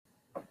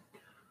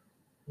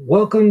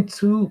Welcome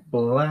to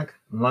Black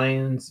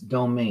Lions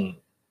Domain.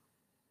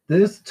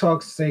 This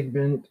talk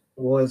segment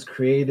was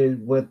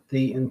created with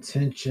the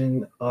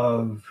intention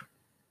of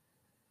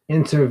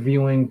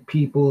interviewing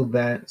people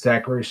that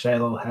Zachary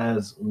Shiloh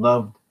has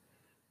loved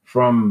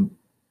from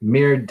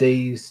mere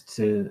days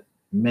to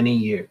many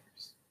years.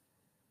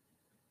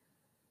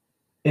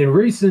 In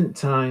recent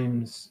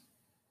times,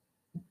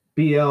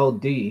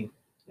 BLD,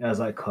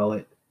 as I call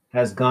it,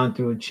 has gone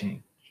through a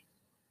change.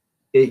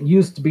 It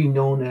used to be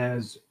known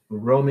as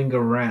roaming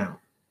around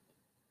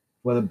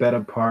for the better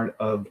part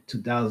of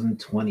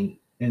 2020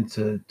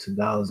 into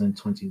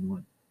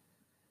 2021.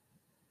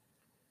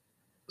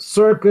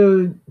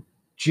 Circa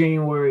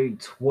January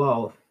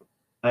 12th,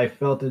 I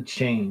felt a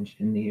change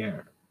in the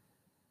air,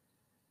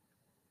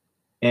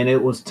 and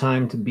it was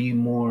time to be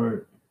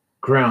more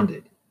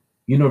grounded,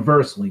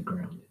 universally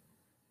grounded.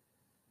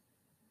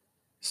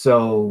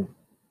 So,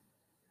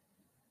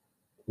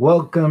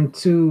 welcome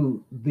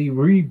to the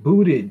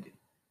rebooted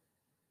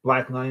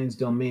Black Lions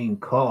Domain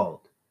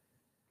called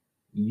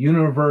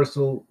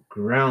Universal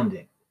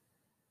Grounding.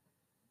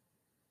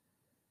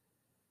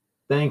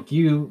 Thank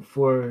you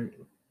for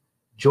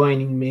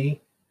joining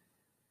me.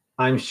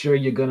 I'm sure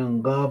you're going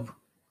to love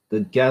the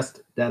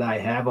guest that I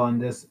have on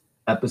this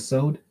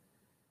episode.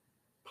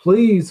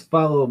 Please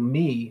follow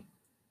me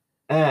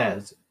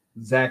as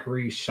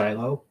Zachary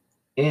Shiloh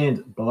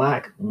and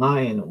Black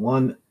Lion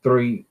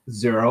 130,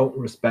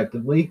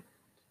 respectively,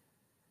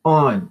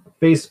 on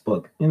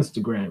Facebook,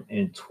 Instagram,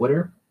 and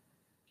Twitter.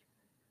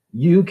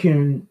 You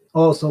can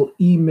also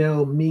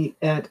email me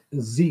at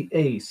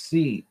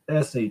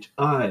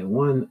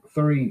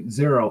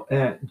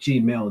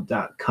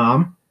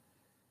zacshi130@gmail.com.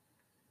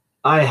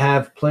 I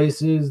have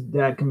places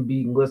that can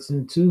be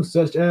listened to,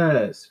 such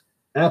as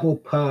Apple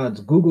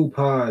Pods, Google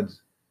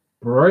Pods,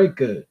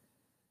 Breaker,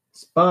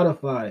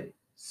 Spotify,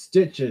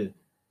 Stitcher,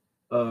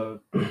 uh,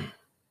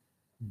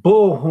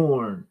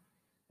 Bullhorn,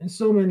 and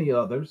so many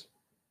others.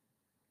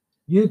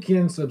 You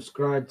can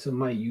subscribe to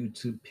my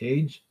YouTube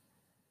page.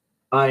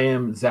 I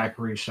am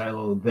Zachary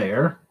Shiloh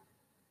there.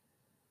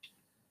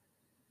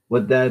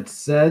 With that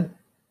said,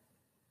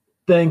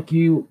 thank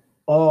you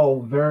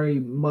all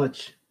very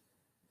much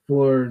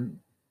for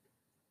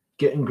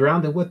getting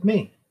grounded with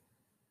me.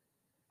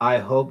 I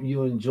hope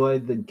you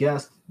enjoyed the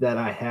guest that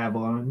I have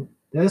on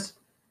this.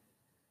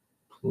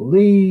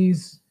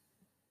 Please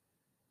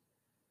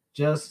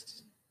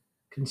just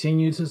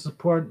continue to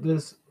support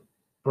this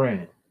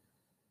brand.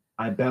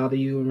 I bow to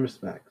you in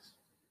respects.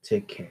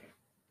 Take care.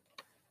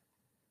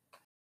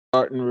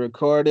 Starting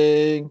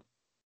recording.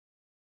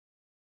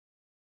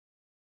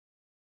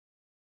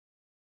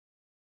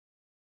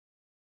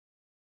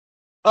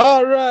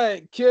 All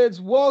right,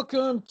 kids,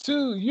 welcome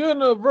to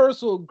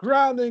Universal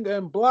Grounding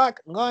and Black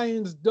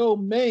Lions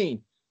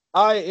Domain.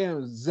 I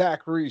am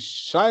Zachary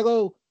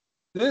Shiloh.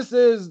 This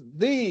is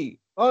the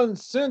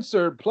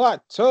uncensored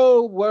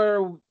plateau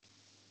where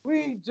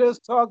we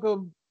just talk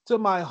to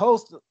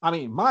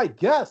my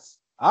guests.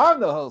 I'm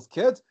the host,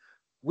 kids.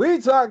 We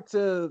talk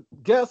to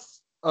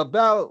guests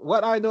about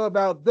what I know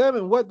about them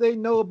and what they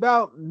know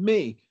about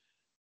me.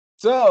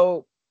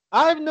 So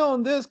I've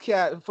known this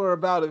cat for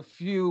about a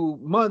few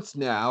months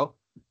now,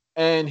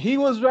 and he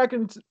was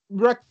recommended.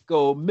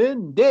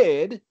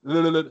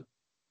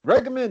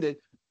 Recommended.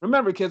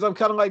 Remember, kids, I'm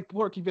kind of like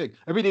Porky Pig.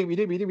 Every day, every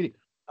day, every day, every day.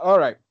 All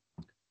right.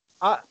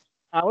 I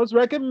I was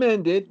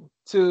recommended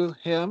to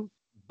him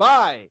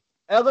by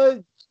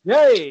Ella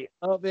J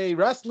of a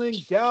Wrestling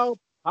Gal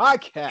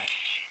podcast.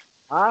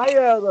 Hi,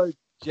 Ella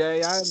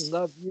J. I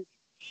love you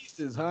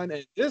pieces, hon.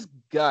 And this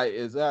guy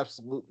is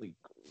absolutely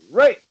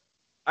great.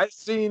 I've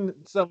seen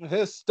some of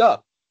his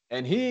stuff,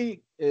 and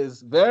he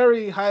is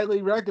very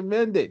highly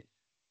recommended,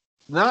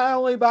 not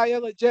only by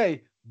Ella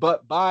J,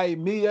 but by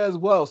me as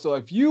well. So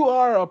if you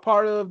are a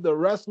part of the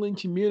wrestling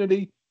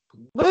community,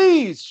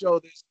 please show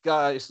this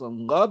guy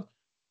some love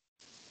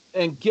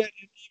and get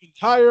him even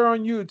higher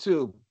on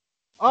YouTube.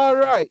 All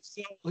right,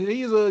 so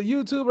he's a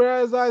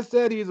YouTuber, as I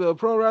said. He's a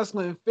pro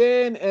wrestling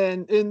fan,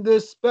 and in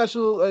this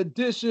special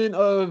edition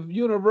of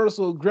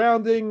Universal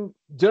Grounding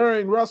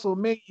during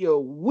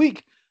WrestleMania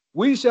week,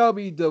 we shall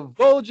be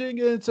divulging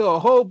into a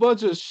whole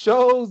bunch of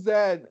shows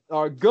that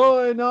are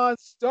going on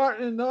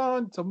starting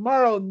on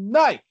tomorrow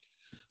night.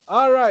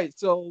 All right,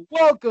 so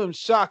welcome,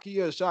 Shocky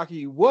or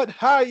Shocky.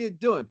 How are you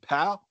doing,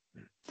 pal?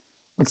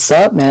 What's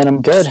up, man?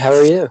 I'm good. How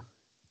are you?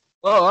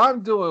 Oh,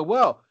 I'm doing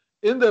well.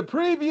 In the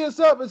previous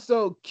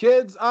episode,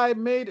 kids, I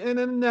made an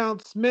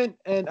announcement,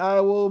 and I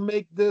will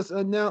make this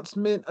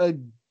announcement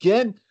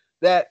again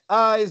that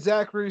I,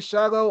 Zachary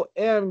Shiloh,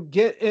 am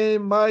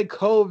getting my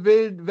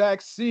COVID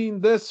vaccine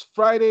this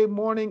Friday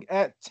morning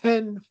at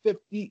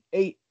 10:50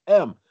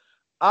 a.m.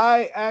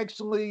 I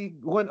actually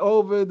went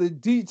over the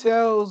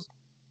details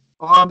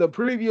on the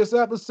previous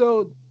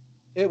episode.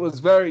 It was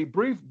very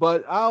brief,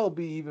 but I'll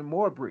be even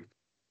more brief.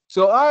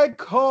 So I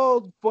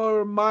called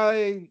for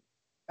my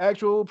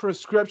actual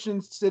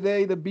prescriptions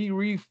today to be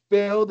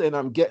refilled, and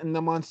I'm getting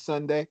them on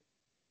Sunday.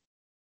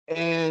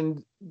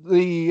 And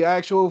the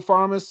actual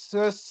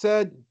pharmacist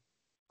said,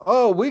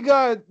 "Oh, we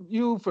got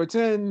you for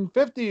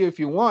 10.50 if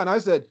you want." I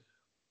said,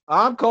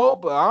 "I'm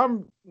cold, but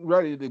I'm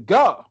ready to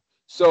go."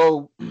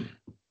 So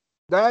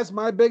that's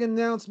my big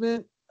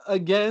announcement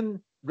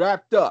again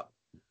wrapped up.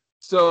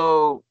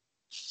 So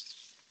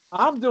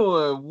I'm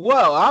doing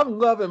well. I'm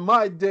loving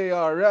my day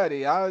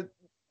already.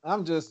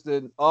 I'm just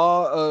in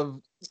awe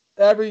of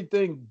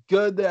everything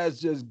good that's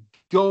just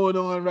going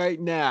on right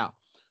now.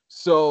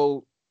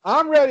 So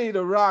I'm ready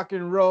to rock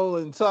and roll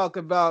and talk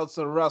about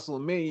some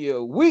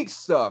WrestleMania week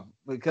stuff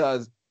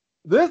because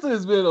this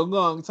has been a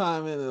long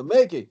time in the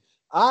making.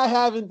 I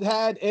haven't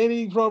had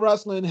any pro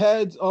wrestling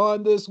heads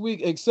on this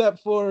week except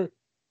for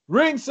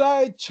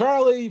Ringside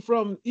Charlie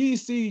from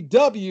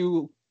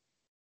ECW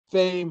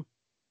fame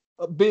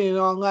being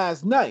on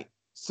last night.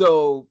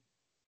 So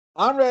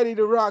I'm ready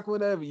to rock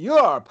whenever you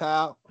are,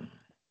 pal.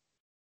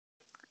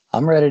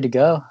 I'm ready to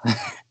go.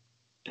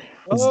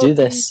 Let's do Okay.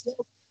 this.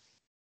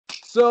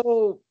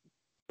 So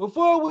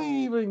before we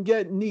even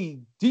get knee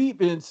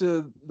deep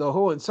into the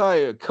whole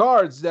entire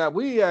cards that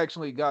we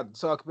actually got to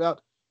talk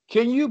about,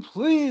 can you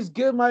please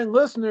give my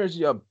listeners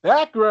your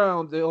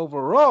background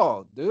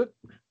overall, dude?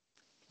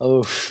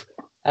 Oh,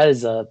 that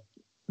is a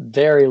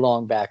very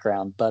long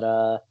background,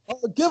 but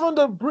Give them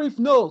the brief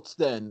notes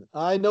then.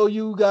 I know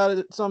you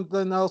got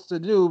something else to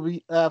do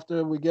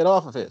after we get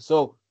off of it.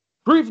 So,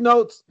 brief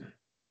notes.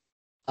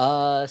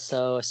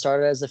 so I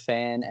started as a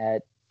fan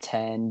at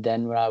 10.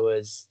 Then when I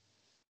was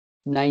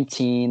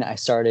 19, I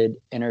started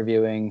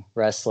interviewing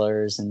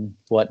wrestlers and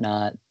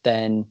whatnot.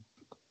 Then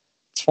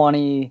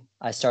 20,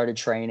 I started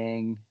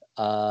training.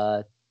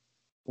 I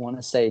want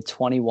to say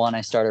 21,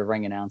 I started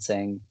ring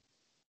announcing,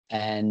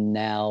 and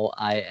now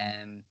I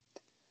am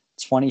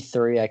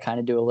 23. I kind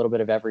of do a little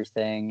bit of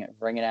everything: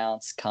 ring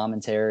announce,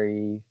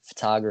 commentary,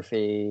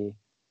 photography.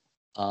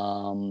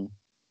 Um,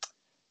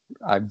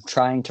 I'm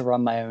trying to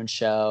run my own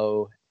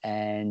show,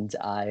 and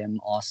I am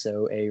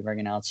also a ring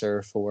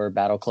announcer for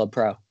Battle Club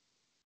Pro.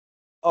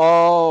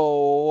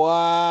 Oh,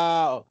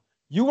 wow.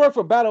 You work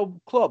for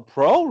Battle Club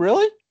Pro,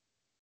 really?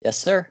 Yes,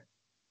 sir.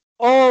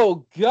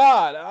 Oh,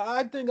 God.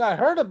 I think I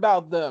heard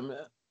about them.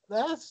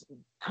 That's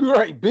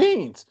great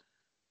beans.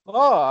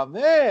 Oh,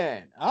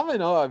 man. I'm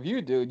in awe of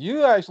you, dude.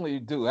 You actually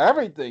do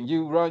everything.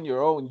 You run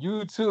your own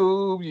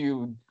YouTube,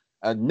 you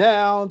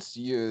announce,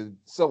 you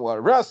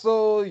somewhat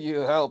wrestle, you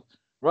help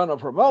run a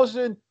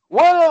promotion.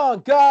 What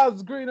on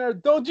God's green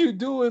earth don't you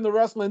do in the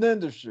wrestling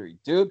industry,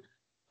 dude?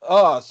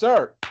 Oh,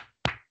 sir.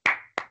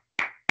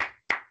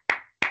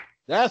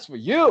 That's for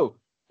you.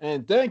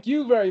 And thank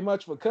you very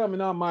much for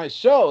coming on my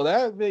show.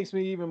 That makes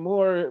me even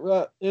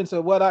more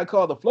into what I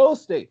call the flow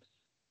state.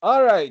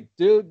 All right,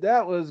 dude,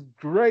 that was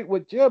great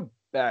with your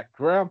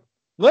background.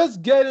 Let's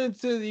get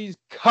into these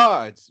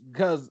cards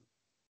because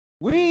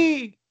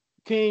we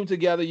came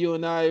together, you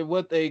and I,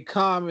 with a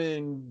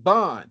common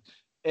bond.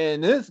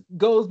 And this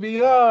goes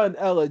beyond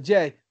Ella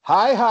J.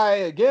 Hi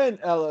again,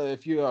 Ella,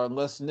 if you are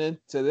listening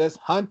to this,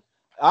 hun.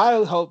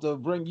 I hope to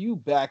bring you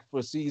back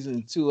for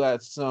season 2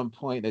 at some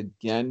point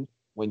again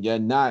when you're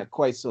not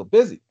quite so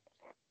busy.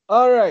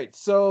 All right,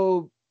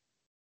 so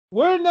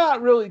we're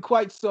not really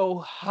quite so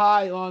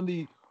high on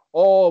the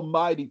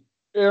almighty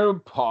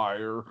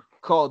empire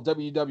called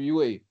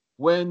WWE.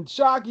 When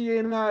Shockey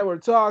and I were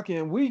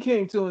talking, we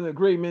came to an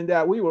agreement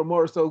that we were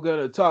more so going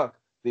to talk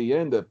the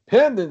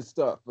independent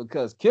stuff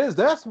because, kids,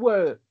 that's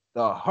where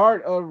the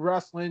heart of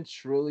wrestling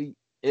truly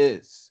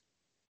is.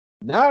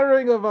 Not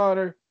Ring of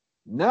Honor,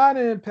 not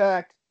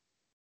Impact,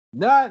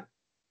 not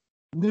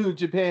New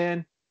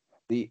Japan,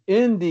 the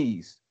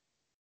Indies.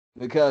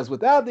 Because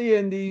without the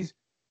Indies,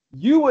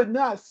 you would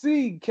not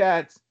see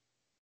cats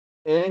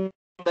and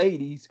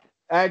ladies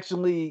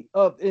actually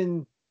up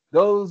in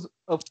those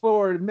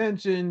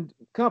aforementioned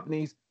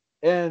companies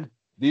and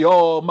the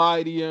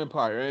almighty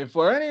empire. And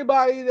for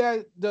anybody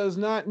that does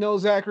not know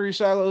Zachary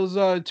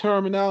Shiloh's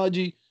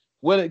terminology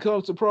when it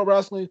comes to pro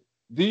wrestling,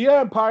 the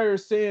empire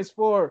stands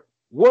for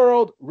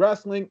World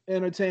Wrestling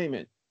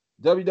Entertainment,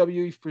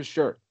 WWE for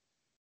sure.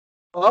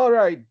 All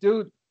right,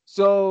 dude.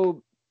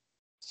 So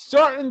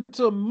starting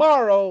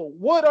tomorrow,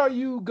 what are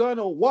you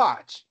gonna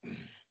watch?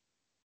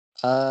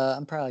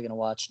 I'm probably gonna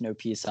watch No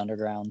Peace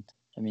Underground.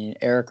 I mean,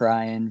 Eric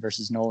Ryan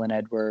versus Nolan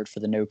Edward for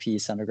the No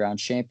Peace Underground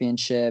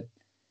Championship.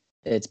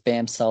 It's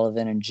Bam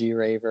Sullivan and G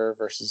Raver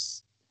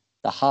versus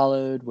the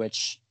Hollowed,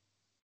 which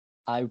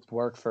I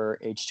work for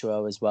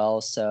H2O as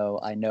well, so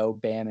I know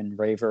Bam and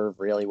Raver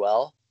really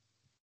well.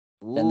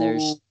 Then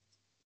Ooh.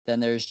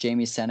 there's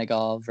Jamie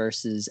Senegal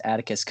versus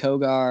Atticus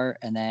Kogar,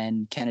 and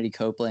then Kennedy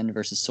Copeland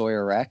versus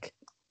Sawyer Wreck.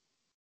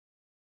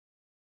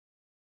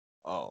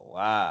 Oh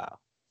wow!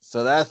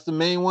 So that's the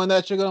main one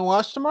that you're gonna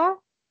watch tomorrow?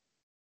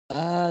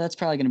 That's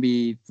probably going to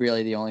be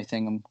really the only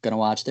thing I'm going to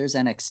watch. There's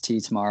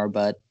NXT tomorrow,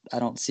 but I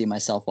don't see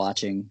myself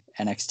watching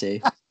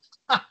NXT.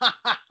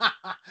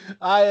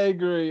 I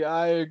agree.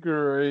 I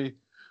agree.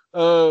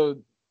 Uh,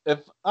 if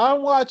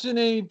I'm watching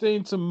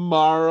anything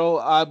tomorrow,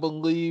 I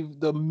believe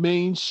the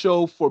main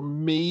show for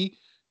me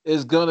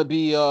is gonna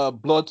be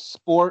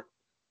Bloodsport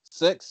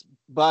 6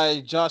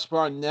 by Josh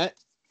Barnett.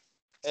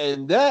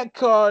 And that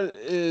card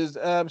is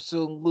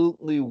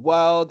absolutely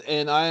wild.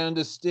 And I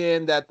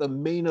understand that the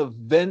main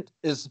event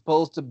is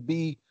supposed to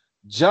be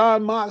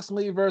John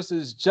Moxley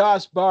versus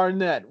Josh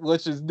Barnett,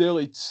 which is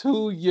nearly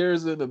 2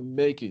 years in the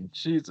making.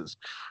 Jesus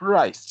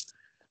Christ.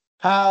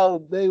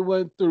 How they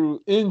went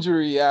through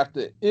injury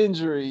after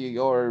injury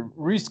or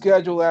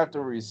reschedule after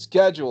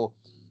reschedule.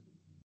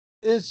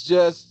 It's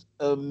just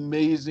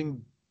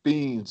amazing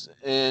beans.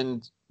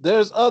 And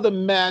there's other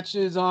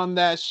matches on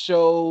that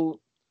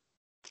show,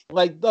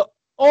 like the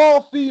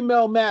all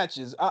female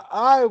matches.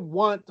 I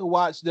want to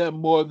watch them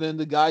more than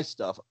the guy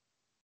stuff,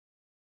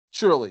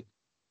 truly,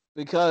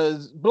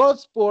 because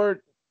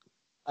Bloodsport,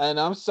 and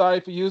I'm sorry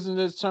for using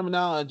this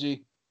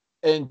terminology,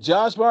 and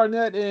Josh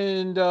Barnett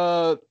and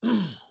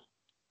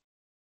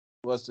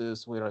what's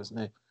this sweetheart's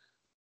name?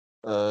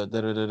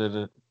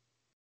 Da.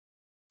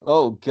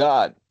 Oh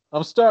God,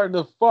 I'm starting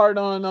to fart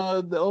on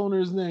the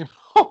owner's name.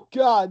 Oh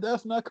God,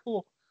 that's not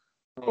cool.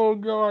 Oh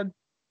God.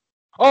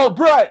 Oh,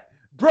 Brett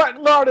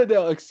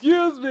Lauderdale.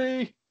 Excuse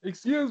me,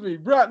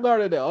 Brett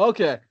Lauderdale.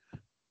 Okay,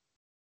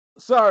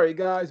 sorry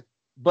guys,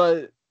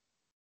 but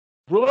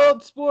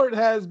Bloodsport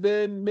has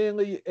been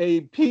mainly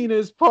a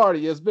penis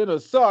party. It's been a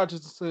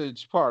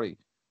sausage party.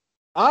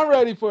 I'm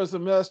ready for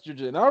some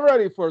estrogen. I'm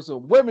ready for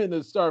some women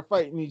to start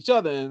fighting each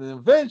other, and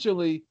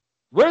eventually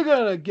we're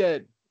gonna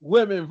get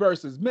women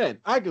versus men.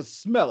 I can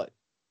smell it.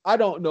 I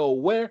don't know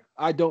where.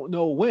 I don't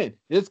know when.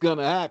 It's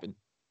gonna happen.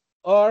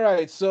 All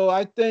right, so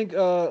I think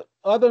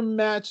other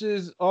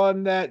matches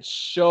on that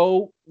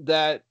show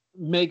that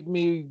make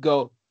me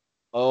go,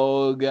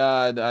 oh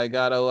God, I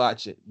gotta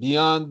watch it.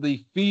 Beyond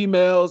the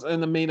females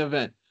and the main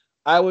event,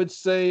 I would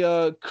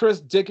say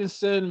Chris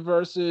Dickinson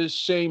versus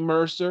Shane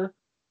Mercer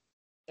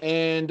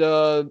and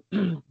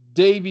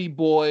Davy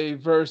Boy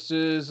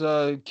versus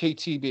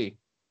KTB.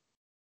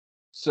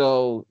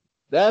 So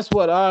that's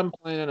what I'm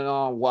planning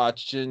on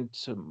watching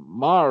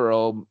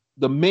tomorrow.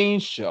 The main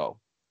show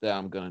that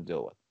I'm gonna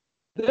do it.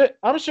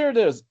 I'm sure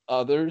there's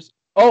others.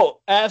 Oh,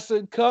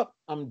 Acid Cup.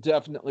 I'm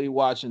definitely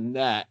watching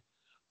that.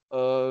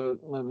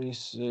 Let me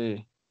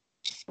see.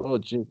 Oh,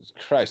 Jesus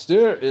Christ.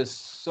 There is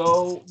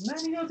so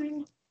many of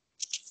these.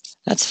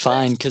 That's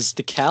fine because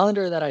the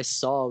calendar that I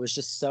saw was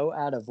just so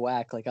out of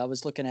whack. Like I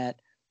was looking at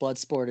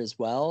Bloodsport as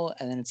well,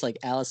 and then it's like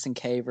Allison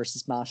Kay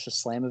versus Masha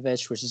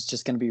Slamovich, which is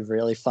just going to be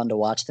really fun to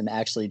watch them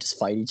actually just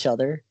fight each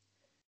other.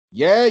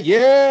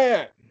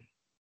 Yeah.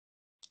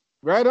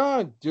 Right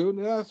on,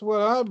 dude. That's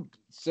what I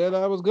said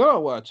I was gonna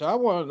watch. I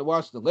wanted to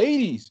watch the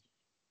ladies.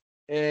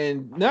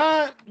 And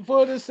not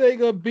for the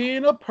sake of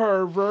being a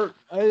pervert.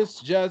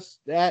 It's just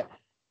that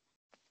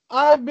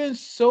I've been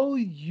so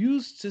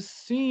used to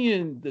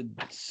seeing the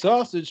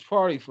sausage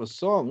party for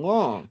so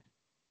long.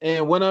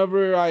 And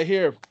whenever I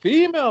hear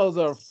females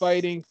are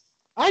fighting,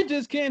 I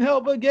just can't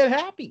help but get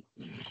happy.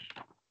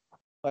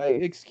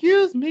 Like,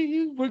 excuse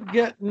me, we're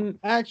getting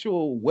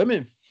actual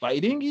women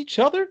fighting each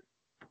other?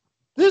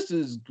 This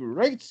is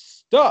great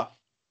stuff.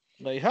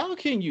 Like, how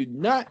can you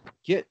not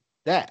get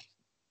that?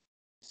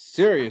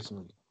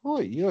 Seriously.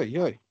 Oy, oy,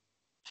 oy.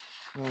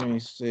 Let me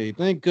see.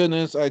 Thank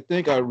goodness. I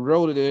think I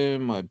wrote it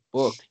in my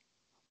book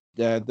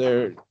that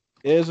there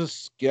is a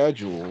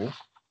schedule.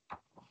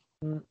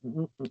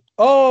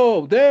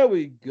 Oh, there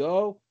we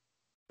go.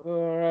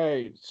 All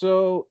right.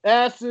 So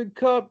Acid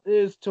Cup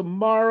is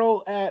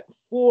tomorrow at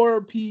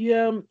 4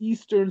 p.m.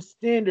 Eastern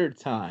Standard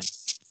Time.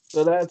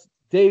 So that's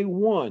day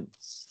one.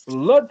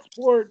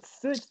 Bloodsport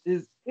 6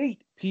 is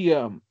 8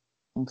 p.m.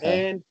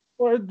 Okay. And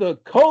for the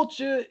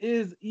culture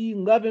is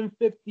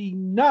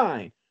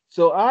 11:59.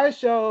 So I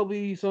shall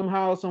be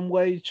somehow, some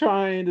way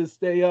trying to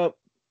stay up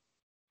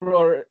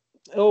for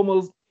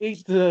almost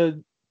 8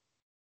 to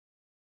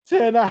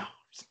 10 hours.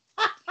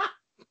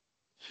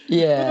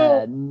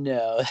 Yeah,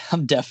 no,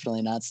 I'm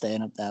definitely not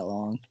staying up that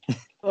long.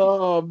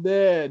 Oh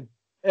man.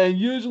 And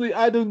usually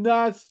I do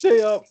not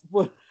stay up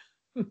for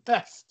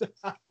that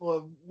style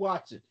of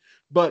watching.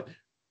 But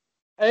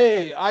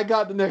hey, I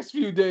got the next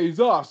few days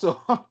off,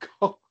 so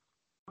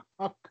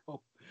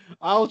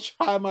I'll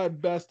try my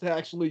best to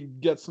actually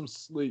get some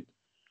sleep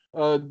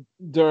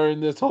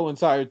during this whole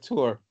entire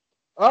tour.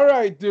 All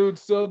right, dude.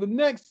 So the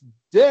next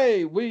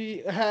day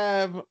we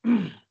have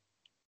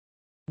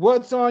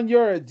what's on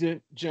your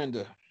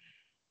agenda?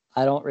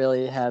 I don't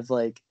really have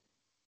like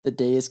the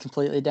days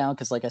completely down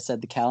because, like I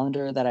said, the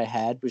calendar that I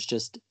had was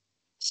just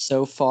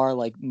so far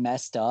like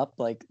messed up.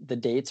 Like the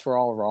dates were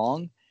all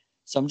wrong.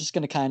 So I'm just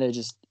gonna kind of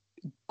just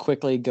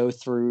quickly go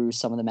through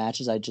some of the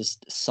matches I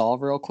just saw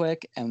real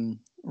quick and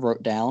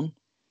wrote down.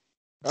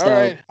 All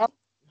right,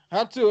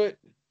 hop to it.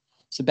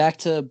 So back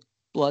to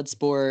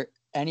Bloodsport.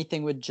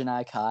 Anything with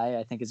Janai Kai,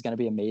 I think is going to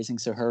be amazing.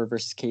 So her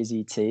versus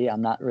KZT.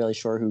 I'm not really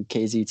sure who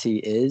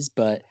KZT is,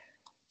 but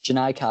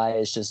Janai Kai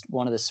is just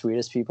one of the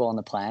sweetest people on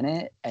the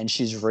planet, and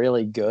she's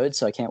really good.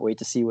 So I can't wait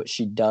to see what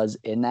she does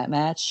in that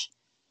match.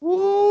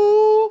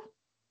 Woo!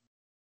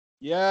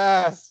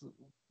 Yes,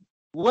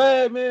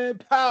 women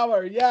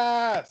power.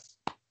 Yes,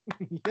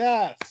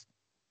 yes.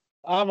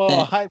 I'm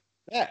all hyped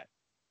for that.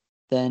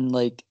 Then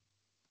like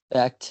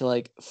back to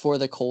like for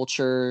the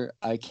culture,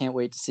 I can't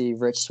wait to see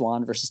Rich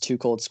Swann versus Too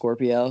Cold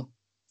Scorpio.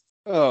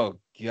 Oh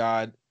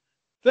God.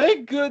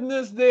 Thank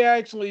goodness they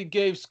actually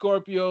gave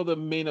Scorpio the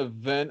main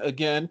event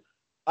again.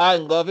 I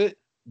love it,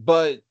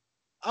 but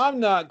I'm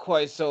not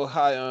quite so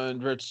high on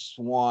Rich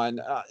Swann.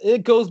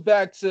 It goes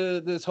back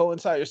to this whole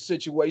entire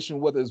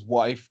situation with his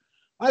wife.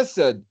 I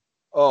said,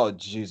 "Oh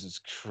Jesus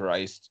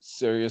Christ,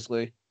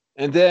 seriously?"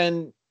 And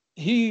then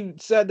he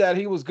said that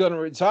he was going to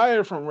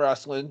retire from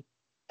wrestling,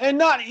 and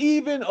not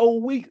even a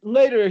week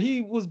later,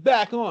 he was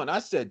back on. I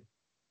said,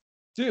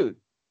 "Dude,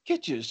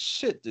 get your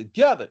shit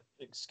together."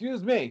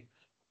 Excuse me,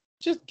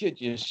 just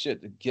get your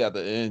shit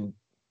together. And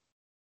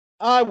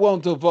I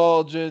won't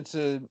divulge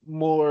into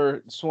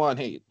more Swan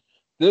hate.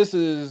 This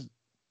is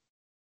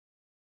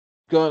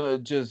gonna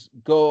just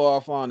go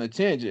off on a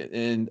tangent.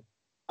 And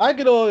I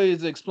could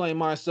always explain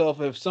myself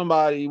if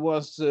somebody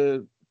wants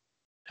to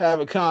have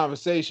a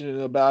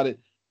conversation about it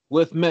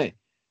with me.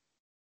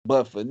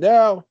 But for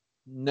now,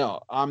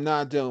 no, I'm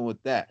not dealing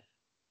with that.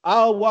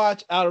 I'll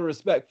watch out of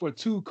respect for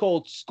Too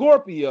Cold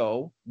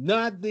Scorpio,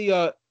 not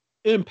the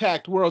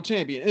Impact World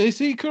Champion. Is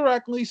he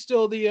correctly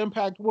still the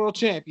Impact World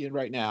Champion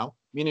right now?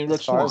 Meaning As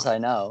Rich far Swann. as I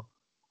know.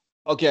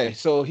 Okay,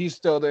 so he's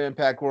still the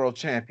Impact World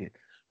Champion.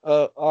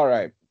 All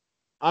right.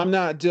 I'm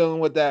not dealing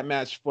with that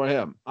match for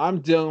him.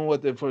 I'm dealing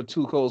with it for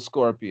Too Cold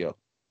Scorpio.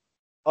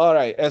 All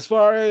right. As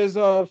far as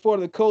for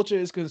the culture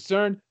is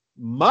concerned,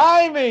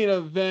 my main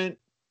event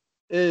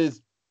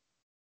is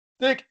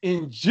Thick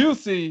and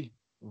Juicy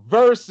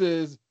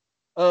versus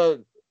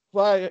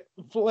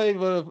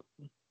Flavor,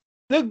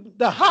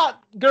 the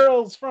hot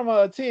girls from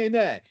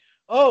TNA.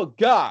 Oh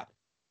God,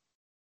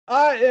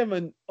 I am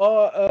in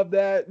awe of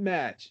that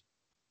match.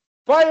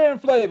 Fire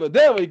and Flavor.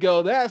 There we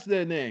go. That's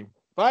their name.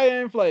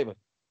 Fire and Flavor.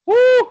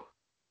 Woo!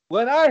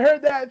 When I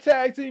heard that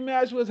tag team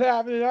match was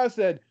happening, I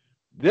said,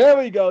 there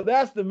we go.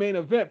 That's the main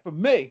event for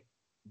me.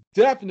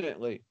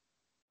 Definitely.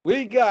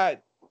 We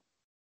got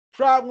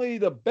probably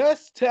the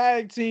best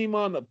tag team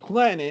on the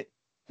planet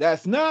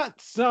that's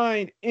not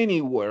signed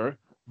anywhere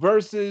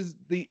versus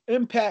the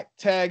Impact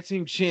Tag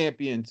Team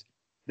Champions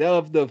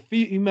of the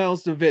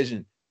females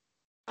division.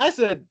 I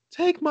said,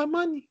 take my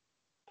money.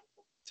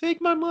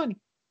 Take my money.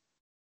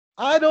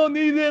 I don't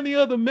need any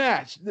other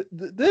match.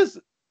 This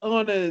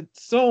on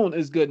its own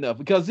is good enough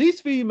because these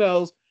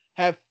females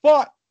have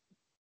fought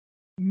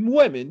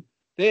women.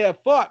 They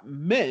have fought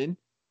men.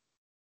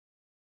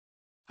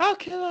 How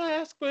can I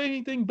ask for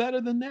anything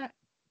better than that?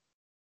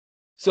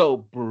 So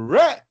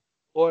Brett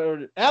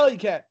or Alley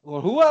Cat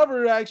or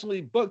whoever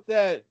actually booked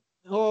that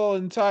whole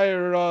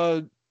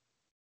entire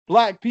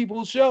Black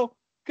People show,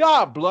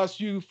 God bless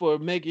you for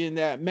making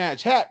that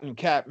match happen,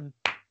 Captain.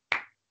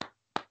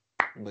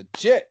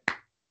 Legit.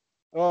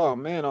 Oh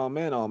man, oh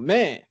man, oh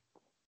man.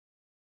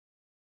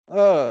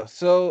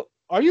 So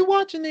are you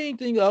watching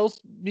anything else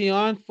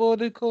beyond For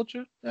the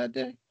Culture that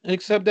day?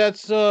 Except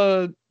that's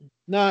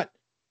not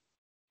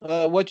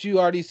what you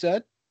already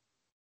said?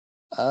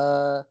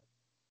 I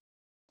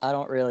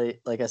don't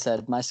really, like I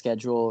said, my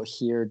schedule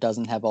here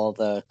doesn't have all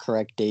the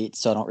correct dates,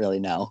 so I don't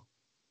really know.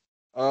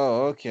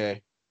 Oh,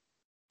 okay.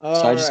 So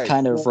I just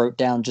kind of wrote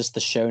down just the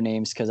show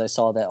names because I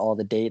saw that all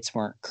the dates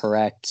weren't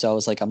correct. So I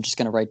was like, I'm just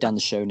going to write down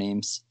the show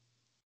names.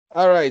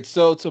 All right.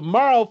 So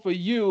tomorrow for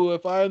you,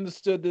 if I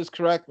understood this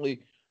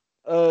correctly,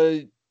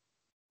 let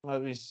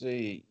me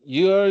see.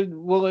 You're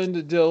willing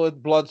to deal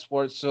with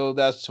Bloodsport, so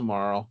that's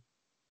tomorrow.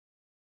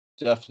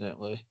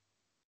 Definitely.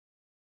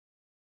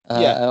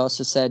 Yeah. I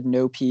also said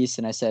No Peace,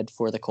 and I said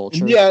For the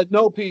Culture. Yeah,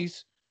 No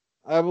Peace.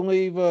 I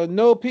believe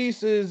No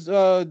Peace is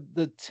the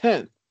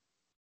 10th.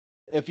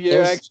 If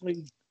you're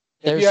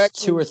there's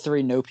 2 or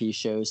 3 No Peace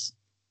shows.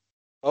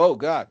 Oh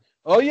God.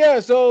 Oh yeah.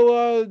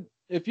 So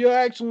if you're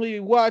actually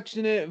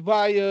watching it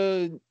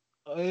via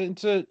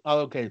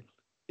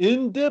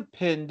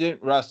Independent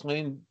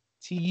Wrestling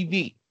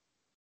TV,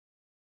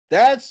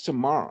 that's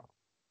tomorrow.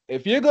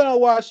 If you're gonna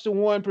watch the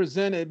one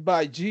presented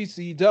by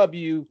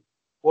GCW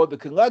or the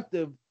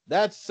Collective,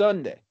 that's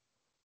Sunday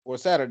or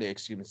Saturday.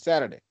 Excuse me,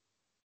 Saturday.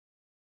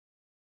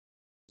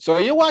 So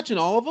are you watching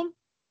all of them?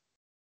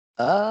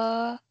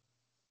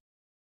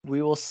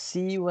 We will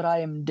see what I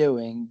am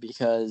doing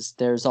because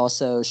there's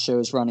also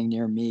shows running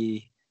near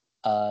me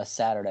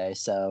Saturday,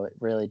 so it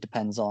really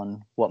depends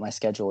on what my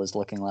schedule is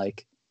looking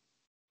like.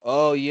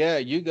 Oh yeah,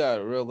 you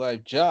got a real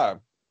life job.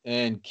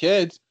 And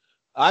kids,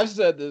 I've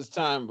said this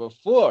time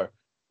before,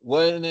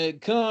 when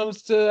it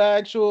comes to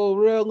actual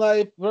real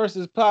life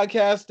versus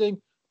podcasting,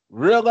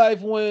 real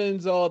life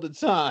wins all the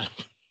time.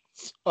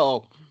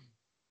 So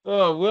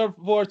we're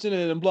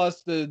fortunate and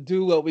blessed to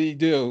do what we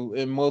do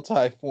in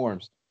multi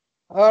forms.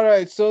 All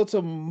right, so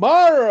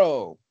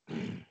tomorrow,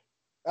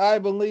 I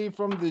believe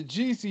from the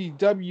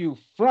GCW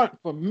front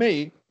for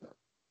me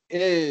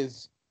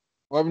is,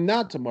 or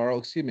not tomorrow,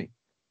 excuse me,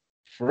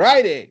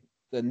 Friday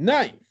the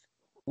 9th,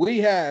 we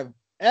have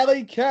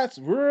Alley Cat's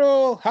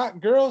Real Hot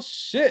Girl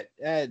Shit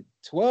at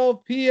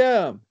 12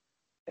 p.m.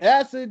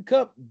 Acid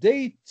Cup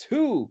Day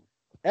 2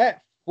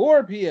 at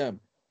 4 p.m.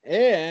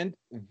 and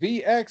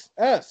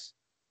VXS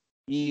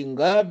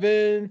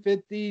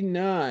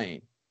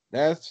 11:59.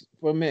 That's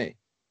for me.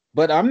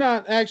 But I'm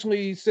not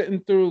actually sitting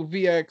through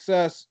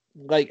VXS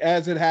like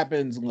as it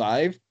happens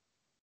live.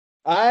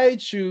 I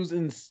choose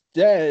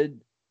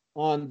instead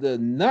on the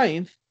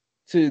 9th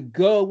to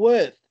go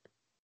with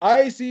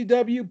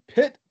ICW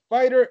Pit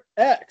Fighter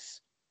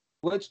X,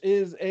 which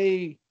is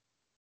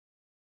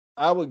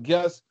I would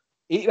guess,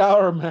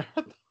 8-hour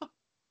marathon.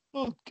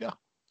 Oh god.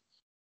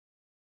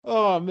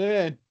 Oh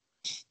man.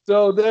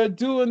 So they're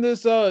doing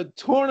this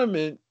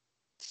tournament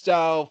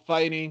style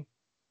fighting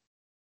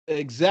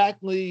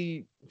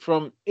exactly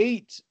from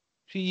 8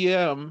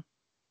 p.m.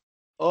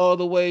 all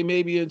the way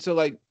maybe until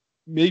like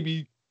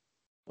maybe,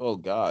 oh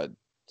god,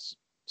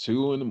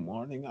 2 in the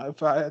morning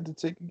if I had to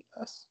take a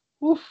guess.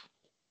 Oof.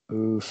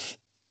 Oof.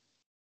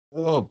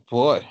 Oh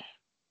boy.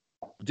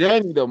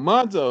 Danny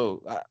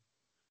DeMonto,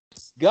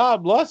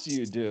 God bless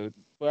you, dude,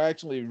 for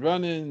actually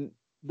running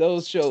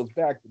those shows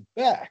back to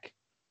back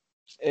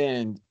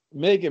and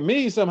making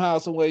me somehow,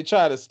 some way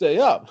try to stay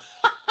up.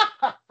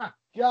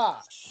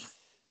 God.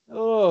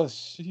 Oh,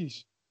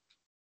 sheesh.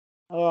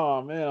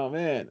 Oh man, oh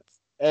man.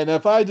 And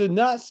if I did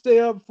not stay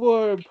up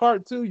for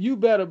part 2, you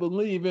better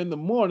believe in the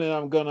morning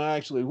I'm gonna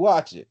actually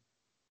watch it.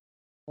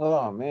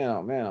 Oh man,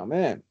 oh man, oh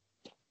man.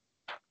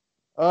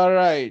 All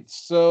right,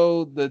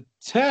 so the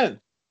 10th.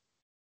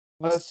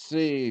 Let's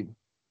see.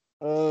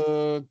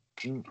 Uh,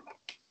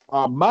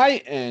 on my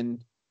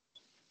end,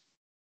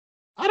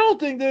 I don't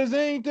think there's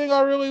anything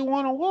I really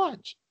want to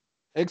watch,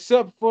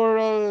 except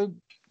for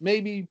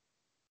maybe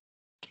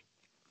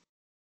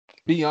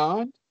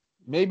Beyond,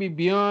 maybe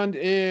Beyond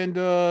and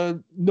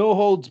No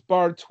Holds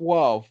Bar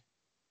 12.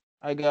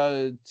 I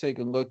gotta take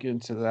a look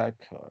into that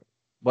card.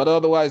 But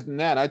otherwise than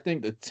that, I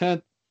think the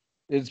 10th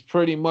is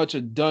pretty much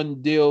a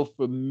done deal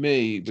for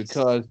me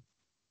because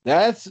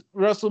that's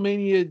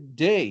WrestleMania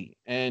day.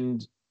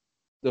 And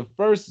the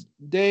first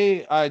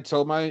day I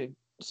told my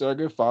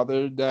surrogate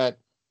father that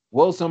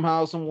we'll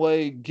somehow, some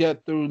way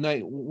get through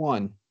night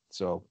 1.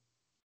 So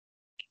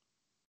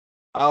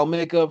I'll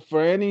make up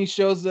for any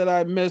shows that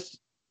I missed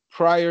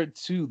prior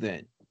to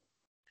then.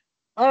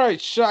 All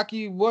right,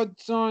 Shocky,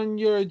 what's on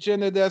your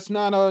agenda that's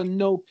not a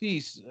no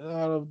piece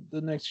out of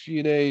the next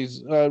few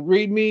days?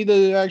 Read me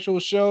the actual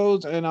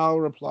shows and I'll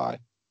reply.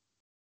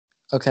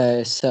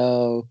 Okay,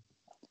 so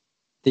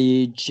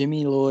the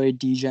Jimmy Lloyd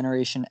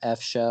D-Generation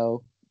F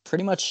show,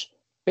 pretty much,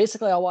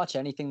 basically I'll watch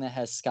anything that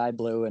has Sky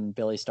Blue and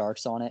Billy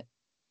Starks on it.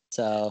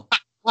 So.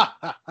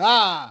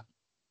 All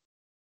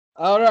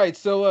right,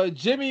 so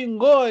Jimmy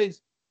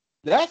Lloyd's,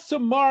 that's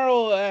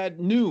tomorrow at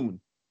noon.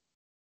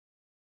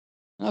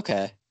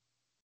 Okay.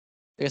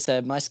 Like I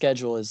said, my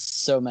schedule is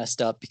so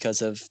messed up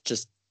because of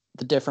just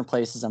the different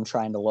places I'm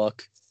trying to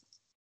look.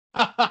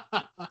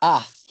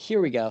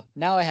 Here we go.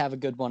 Now I have a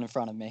good one in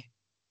front of me.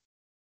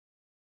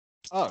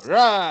 All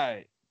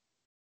right.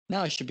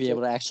 Now I should be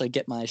able to actually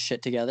get my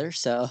shit together,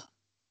 so.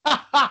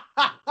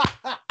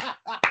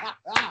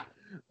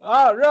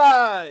 All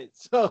right.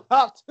 So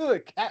hop to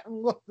it,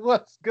 Captain.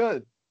 What's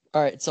good?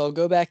 All right, so I'll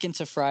go back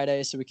into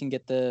Friday so we can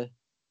get the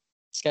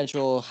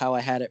schedule how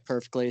I had it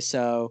perfectly.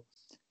 So,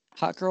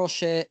 Hot Girl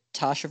Shit,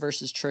 Tasha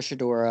versus Trish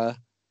Adora,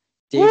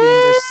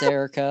 Davian versus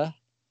Erica,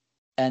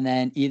 and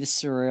then Edith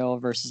Surreal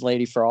versus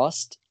Lady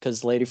Frost,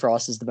 because Lady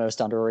Frost is the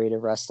most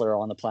underrated wrestler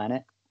on the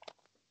planet.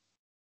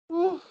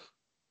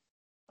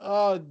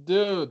 Oh,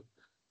 dude.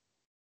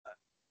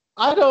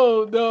 I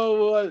don't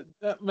know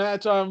what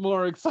match I'm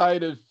more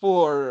excited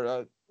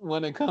for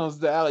when it comes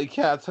to Alley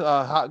Cat's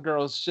Hot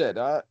Girl Shit.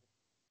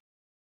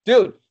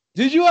 Dude,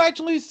 did you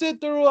actually sit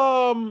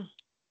through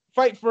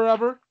Fight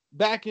Forever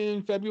back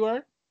in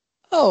February?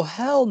 Oh,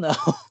 hell no.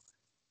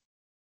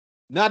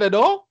 Not at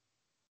all?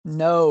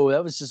 No,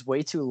 that was just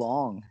way too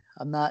long.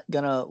 I'm not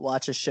going to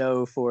watch a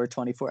show for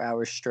 24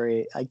 hours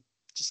straight. I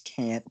just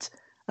can't.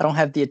 I don't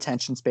have the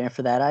attention span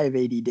for that. I have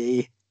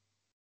ADD.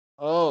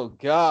 Oh,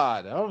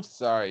 God. I'm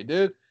sorry,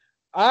 dude.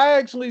 I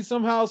actually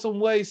somehow,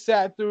 some way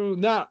sat through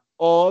not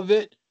all of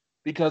it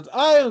because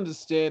I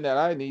understand that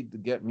I need to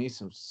get me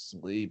some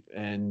sleep.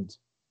 And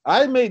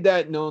I made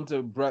that known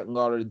to Brett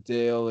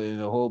Lauderdale and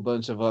a whole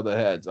bunch of other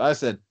heads. I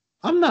said,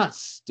 I'm not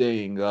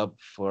staying up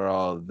for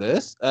all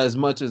this as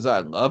much as I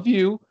love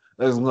you,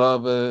 as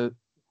love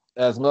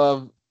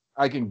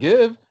I can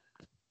give.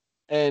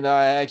 And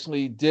I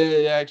did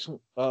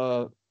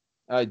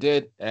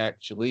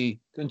actually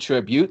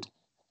contribute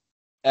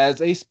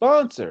as a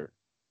sponsor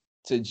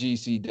to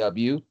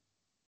GCW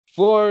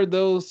for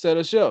those set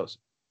of shows.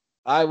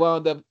 I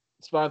wound up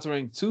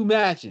sponsoring 2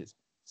 matches.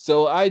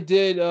 So I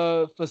did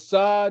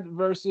Facade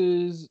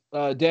versus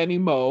Danny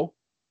Moe,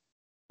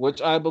 which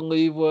I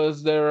believe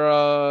was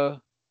their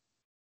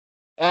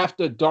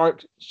After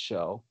Dark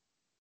show.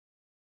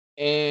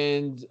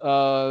 And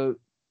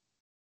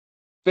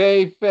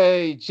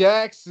Faye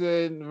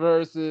Jackson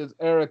versus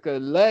Erica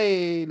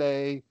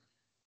Lele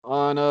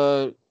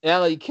on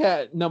Alley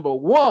Cat number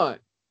 1.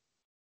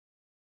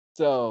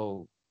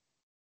 So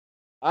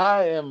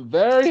I am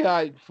very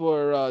hyped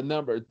for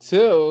number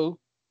 2.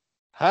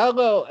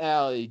 Hello,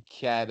 Alley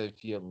Cat,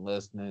 if you're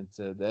listening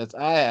to this.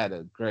 I had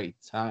a great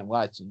time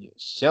watching your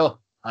show,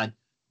 hon,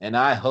 and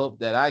I hope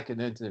that I can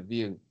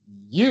interview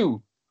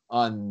you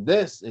on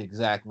this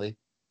exactly.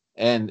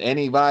 And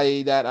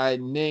anybody that I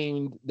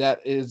named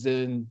that is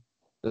in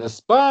the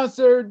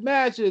sponsored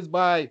matches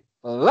by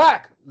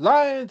Black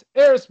Lions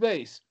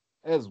Airspace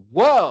as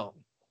well.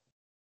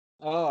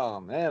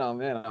 Oh man, oh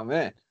man, oh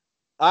man.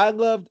 I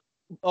loved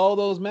all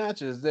those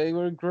matches. They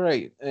were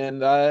great.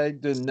 And I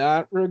do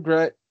not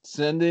regret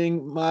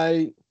sending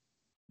my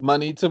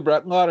money to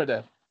Brett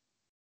Lauderdale.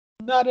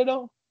 Not at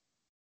all.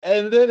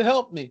 And it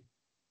helped me.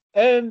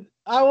 And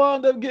I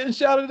wound up getting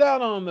shouted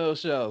out on those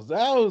shows.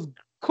 That was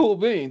cool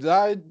beans.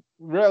 I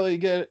rarely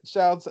get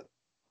shouts.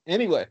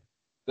 Anyway,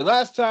 the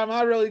last time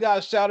I really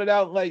got shouted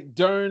out like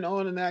during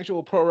on an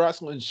actual pro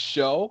wrestling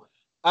show,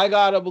 I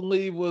gotta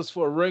believe was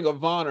for Ring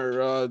of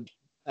Honor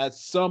at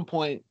some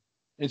point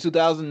in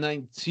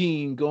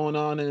 2019, going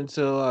on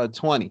into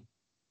 20.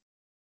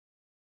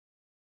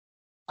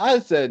 I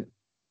said,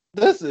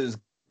 "This is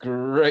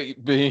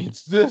great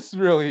beans. This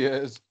really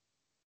is."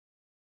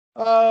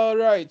 All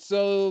right,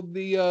 so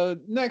the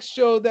next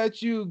show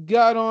that you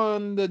got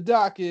on the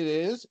docket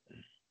is.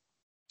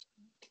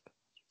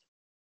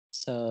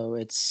 So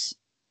it's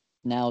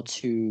now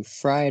to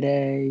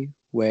Friday,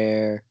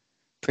 where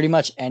pretty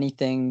much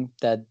anything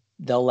that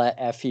they'll let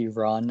Effie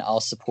run, I'll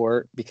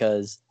support,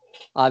 because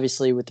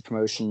obviously with the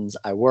promotions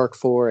I work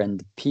for and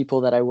the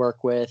people that I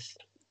work with,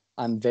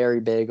 I'm very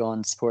big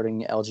on supporting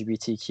the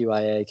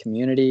LGBTQIA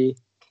community.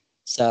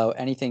 So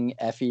anything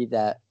Effie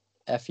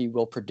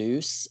will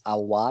produce,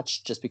 I'll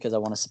watch just because I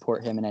want to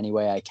support him in any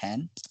way I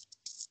can.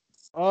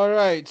 All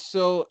right,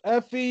 so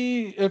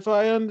Effie, if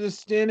I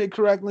understand it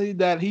correctly,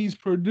 that he's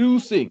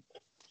producing.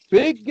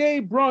 Big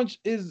Gay Brunch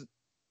is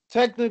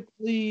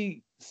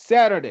technically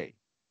Saturday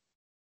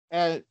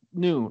at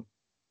noon.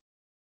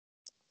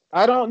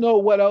 I don't know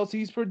what else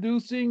he's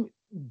producing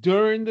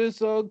during this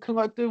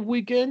collective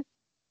weekend.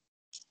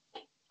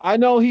 I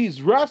know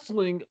he's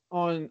wrestling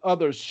on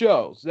other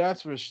shows,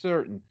 that's for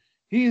certain.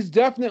 He's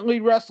definitely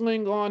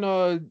wrestling on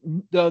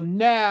the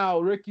now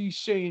Ricky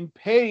Shane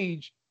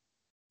Page.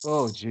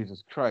 Oh,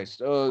 Jesus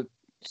Christ.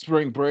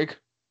 Spring Break.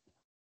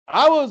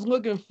 I was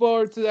looking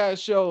forward to that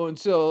show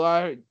until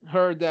I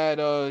heard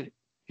that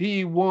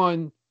he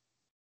won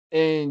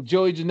and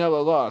Joey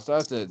Janela lost. I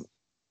said,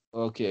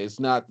 okay,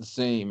 it's not the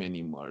same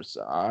anymore.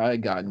 So I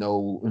got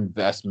no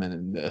investment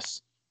in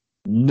this.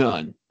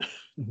 None.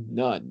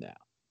 None now.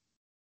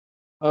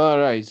 All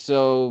right.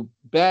 So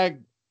back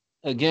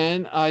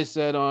again, I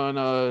said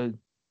on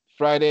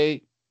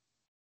Friday,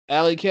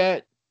 Alley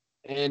Cat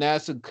and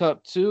Acid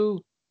Cup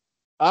 2.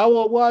 I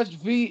will watch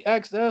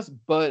VXS,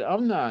 but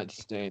I'm not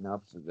staying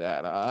up for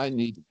that. I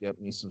need to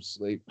get me some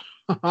sleep.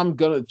 I'm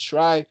going to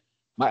try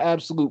my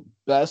absolute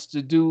best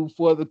to do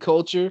for the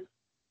culture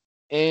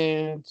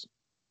and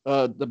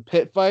the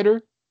pit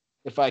fighter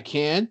if I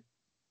can.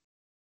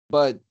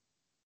 But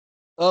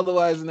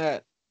otherwise than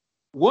that,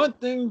 one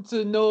thing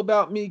to know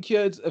about me,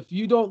 kids, if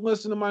you don't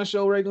listen to my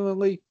show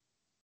regularly,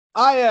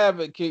 I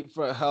advocate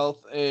for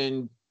health.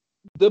 And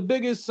the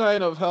biggest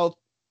sign of health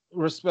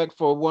respect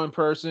for one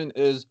person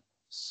is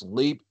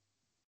sleep.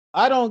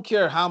 I don't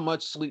care how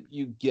much sleep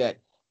you get.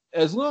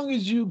 As long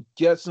as you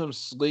get some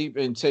sleep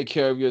and take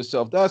care of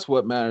yourself, that's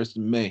what matters to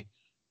me.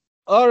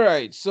 All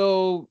right,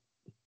 so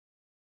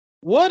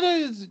what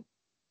is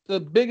the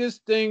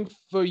biggest thing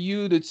for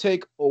you to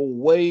take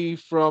away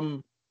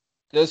from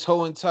this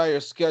whole entire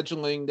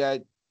scheduling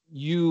that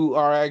you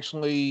are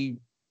actually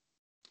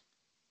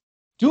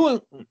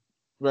doing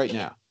right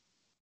now?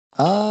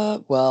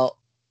 Well,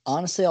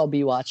 honestly, I'll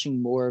be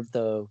watching more of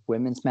the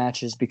women's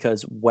matches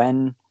because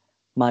when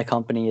my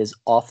company is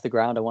off the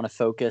ground, I want to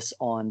focus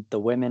on the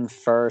women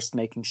first,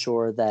 making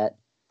sure that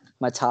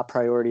my top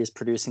priority is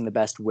producing the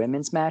best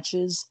women's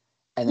matches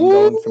and then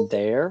going from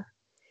there.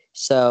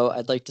 So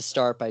I'd like to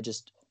start by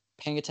just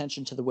paying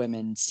attention to the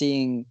women,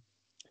 seeing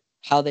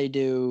how they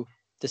do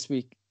this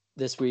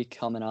week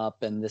coming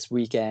up and this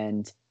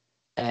weekend.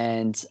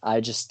 And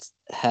I just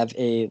have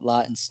a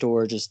lot in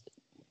store, just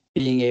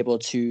being able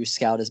to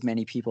scout as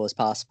many people as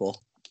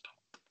possible.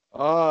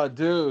 Oh,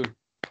 dude,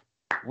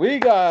 we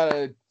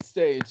gotta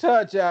stay in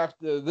touch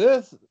after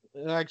this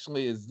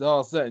actually is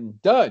all said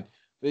and done,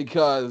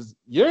 because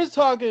you're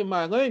talking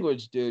my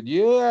language, dude.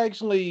 You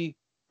actually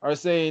are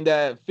saying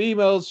that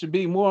females should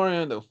be more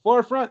in the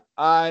forefront.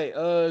 I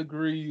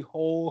agree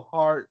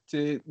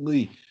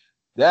wholeheartedly.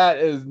 That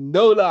is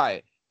no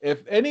lie.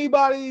 If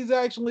anybody's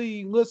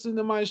actually listening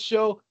to my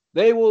show,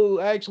 they will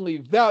actually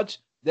vouch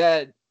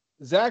that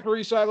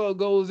Zachary Shiloh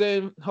goes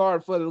in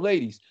hard for the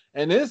ladies.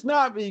 And it's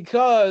not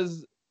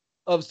because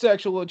of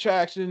sexual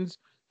attractions.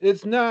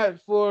 It's not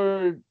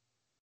for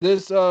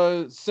this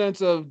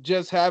sense of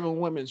just having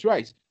women's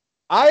rights.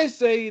 I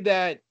say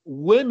that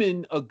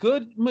women, a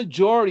good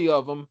majority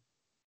of them,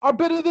 are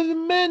better than the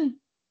men.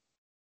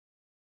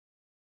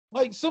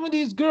 Like some of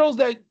these girls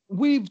that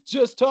we've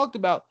just talked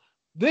about,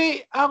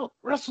 they out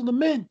wrestle the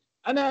men.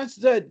 And I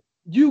said,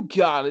 you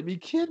gotta be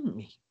kidding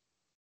me.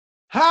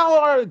 How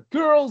are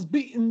girls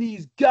beating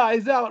these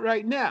guys out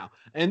right now?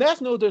 And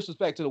that's no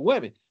disrespect to the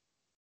women.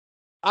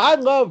 I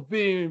love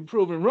being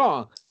proven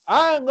wrong.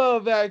 I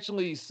love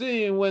actually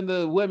seeing when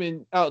the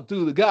women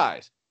outdo the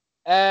guys.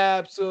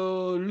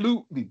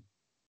 Absolutely.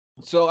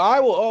 So I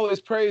will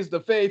always praise the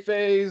Fei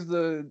Feis,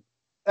 the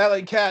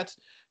LA Cats,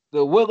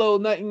 the Willow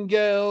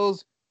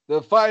Nightingales,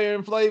 the Fire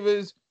and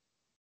Flavors,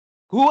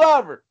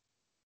 whoever.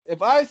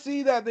 If I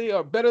see that they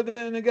are better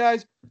than the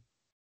guys,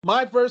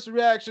 my first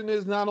reaction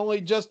is not only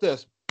just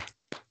this.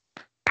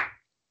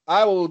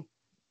 I will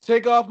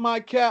take off my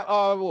cap,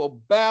 I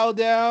will bow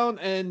down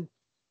and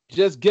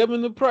just give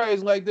them the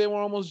praise like they were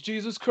almost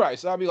Jesus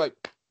Christ. I'll be like,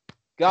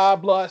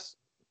 God bless,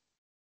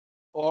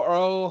 or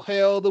oh,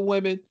 hail the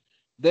women.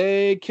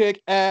 They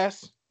kick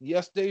ass.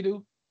 Yes, they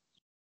do.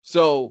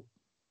 So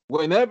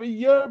whenever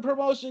your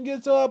promotion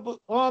gets up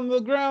on the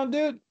ground,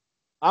 dude,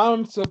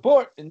 I'm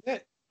supporting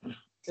it.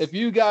 If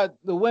you got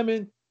the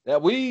women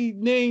that we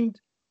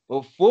named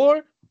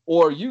before,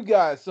 or you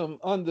got some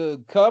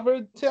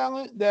undercover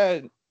talent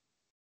that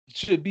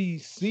should be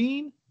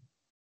seen,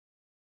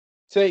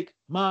 take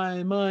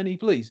my money,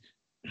 please.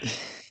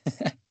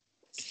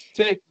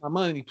 Take my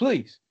money,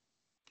 please.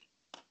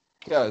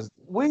 Because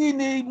we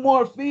need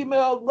more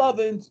female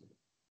lovings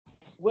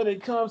when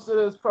it comes to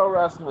this pro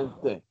wrestling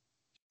thing.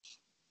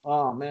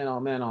 Oh, man, oh,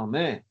 man, oh,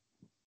 man.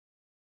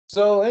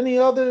 So any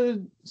other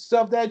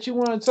stuff that you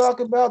want to talk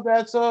about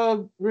that's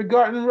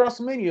regarding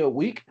WrestleMania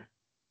week?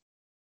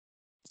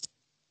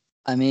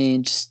 I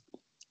mean, just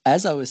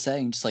as I was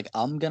saying, just like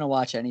I'm gonna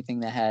watch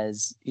anything that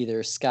has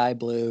either Sky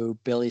Blue,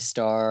 Billy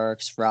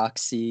Starks,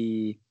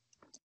 Roxy,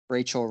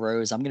 Rachel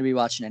Rose. I'm gonna be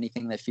watching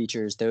anything that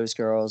features those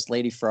girls,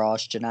 Lady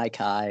Frost, Janai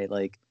Kai.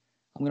 Like,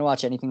 I'm gonna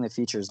watch anything that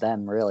features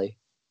them, really.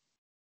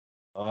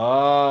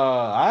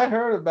 I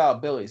heard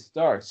about Billy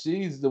Starks.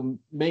 She's the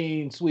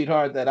main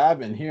sweetheart that I've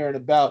been hearing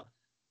about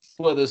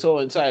for this whole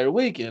entire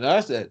weekend. I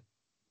said,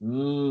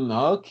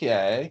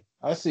 okay.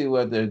 I see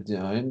what they're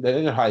doing.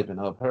 They're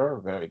hyping up her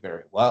very,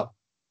 very well.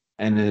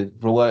 And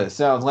for what it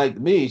sounds like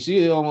to me,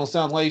 she almost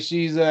sounds like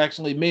she's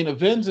actually main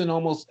eventing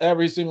almost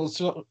every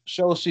single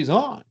show she's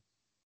on.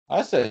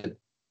 I said,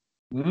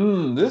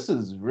 this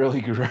is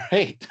really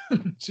great.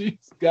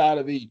 She's got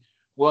to be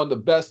one of the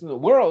best in the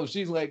world.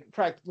 She's like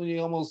practically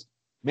almost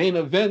main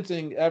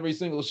eventing every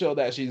single show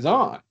that she's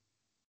on.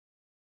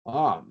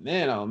 Oh,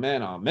 man, oh,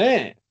 man, oh,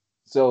 man.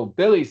 So,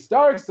 Billy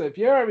Starks, if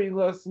you're ever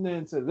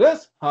listening to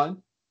this,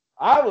 hun,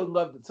 I would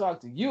love to talk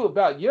to you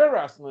about your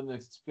wrestling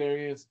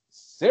experience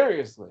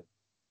seriously.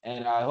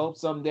 And I hope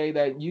someday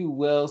that you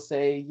will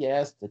say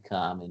yes to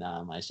coming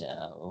on my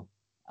show.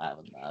 I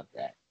would love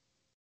that.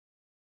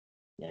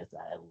 Yes,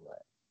 I would.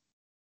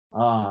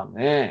 Oh,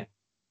 man.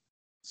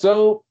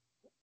 So,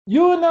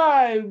 you and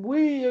I,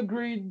 we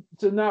agreed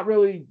to not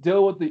really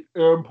deal with the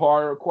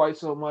Empire quite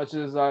so much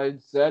as I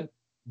said.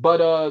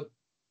 But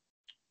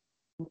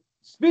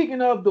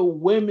speaking of the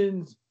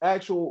women's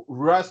actual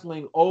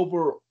wrestling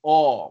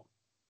overall,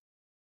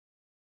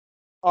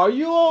 are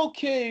you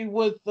okay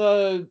with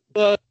the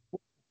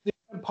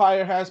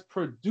Empire has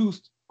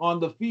produced on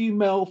the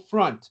female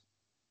front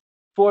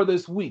for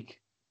this week?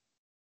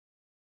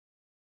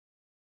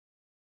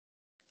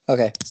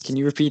 Okay, can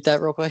you repeat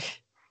that real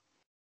quick?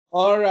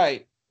 All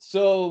right.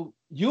 So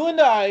you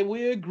and I,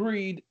 we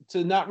agreed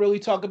to not really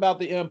talk about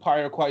the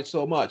Empire quite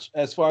so much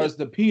as far as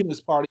the penis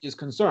party is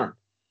concerned.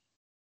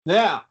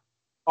 Now,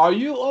 are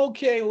you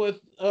okay with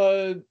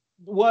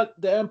what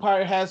the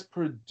Empire has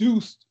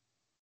produced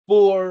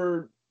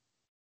for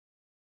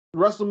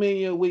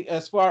WrestleMania week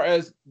as far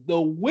as the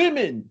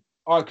women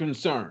are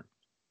concerned?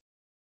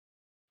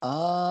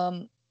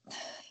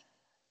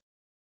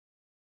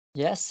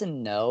 Yes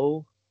and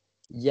no.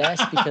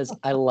 Yes, because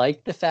I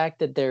like the fact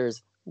that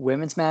there's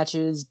women's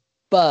matches,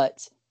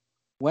 but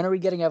when are we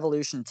getting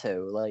Evolution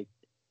 2? Like,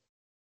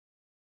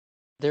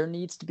 there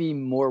needs to be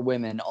more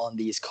women on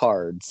these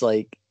cards.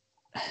 Like,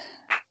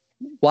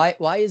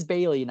 why is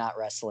Bayley not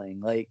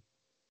wrestling? Like,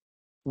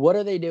 what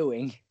are they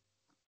doing?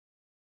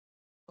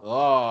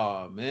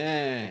 Oh,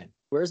 man.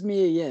 Where's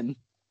Mia Yim?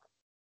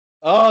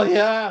 Oh,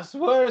 yes.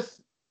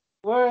 Where's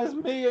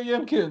Mia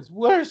Yimkins?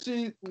 Where's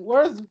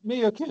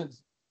Mia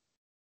Kins?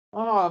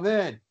 Oh,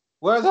 man.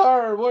 Where's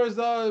her? Where's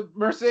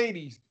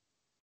Mercedes?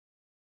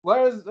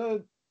 Where's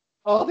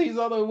all these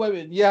other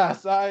women?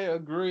 Yes, I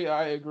agree.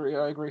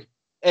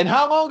 And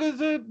how long has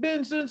it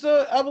been since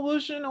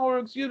Evolution, or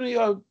excuse me,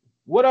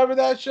 whatever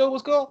that show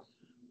was called?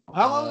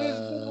 How long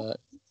is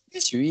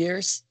it? 2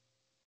 years?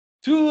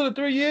 2 to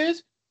 3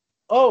 years?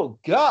 Oh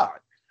God,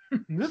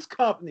 this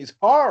company's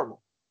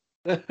horrible.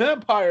 The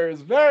Empire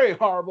is very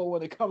horrible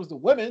when it comes to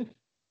women.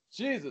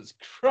 Jesus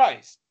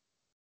Christ.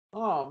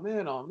 Oh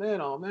man, oh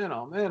man, oh man,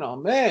 oh man, oh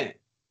man.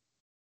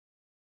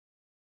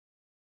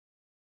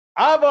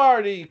 I've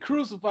already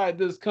crucified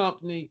this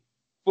company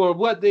for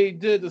what they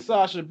did to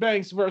Sasha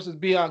Banks versus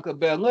Bianca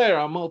Belair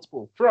on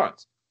multiple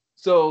fronts.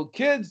 So,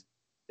 kids,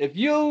 if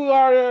you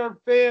are a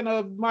fan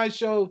of my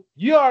show,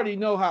 you already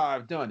know how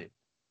I've done it.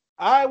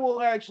 I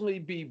will actually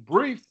be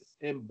brief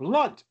and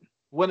blunt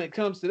when it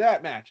comes to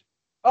that match.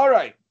 All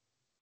right.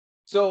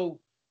 So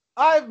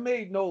I've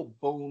made no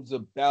bones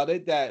about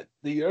it that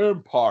the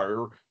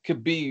Empire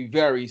could be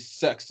very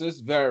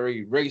sexist,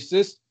 very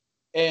racist.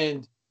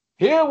 And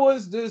here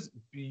was this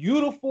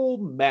beautiful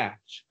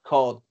match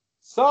called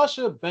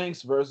Sasha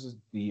Banks versus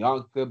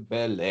Bianca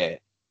Belair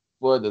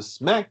for the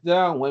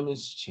SmackDown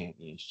Women's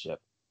Championship.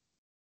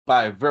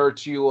 By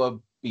virtue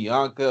of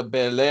Bianca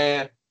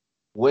Belair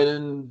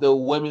winning the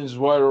Women's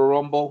Royal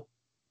Rumble,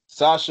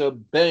 Sasha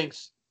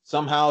Banks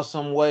somehow,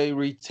 some way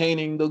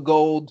retaining the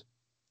gold,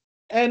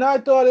 and I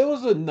thought it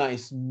was a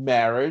nice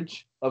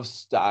marriage of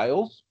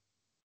styles,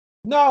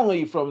 not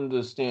only from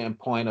the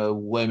standpoint of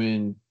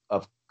women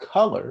of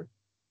color,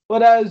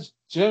 but as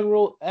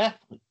general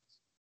athletes.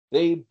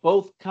 They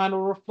both kind of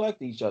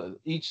reflect each other,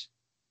 each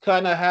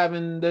kind of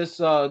having this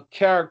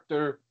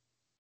character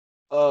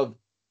of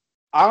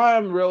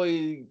I'm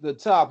really the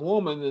top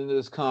woman in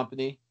this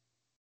company,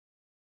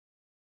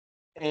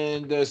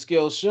 and their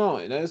skills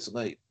showing. That's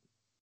like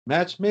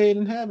match made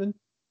in heaven.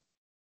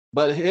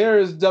 But here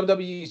is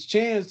WWE's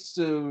chance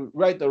to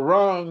right the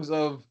wrongs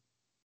of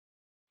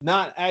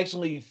not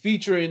actually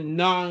featuring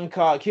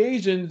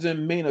non-Caucasians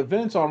in main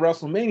events on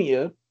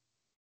WrestleMania.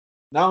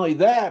 Not only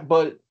that,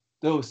 but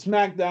the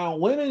SmackDown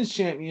Women's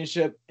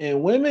Championship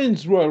and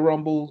Women's Royal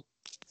Rumble,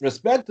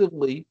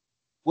 respectively,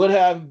 would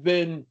have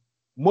been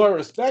more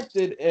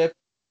respected if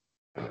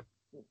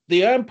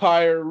the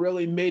Empire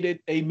really made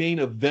it a main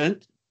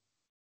event.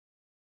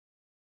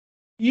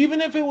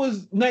 Even if it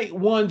was night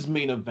one's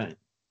main event,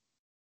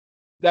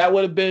 that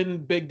would have been a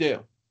big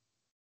deal.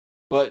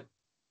 But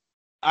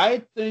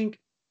I think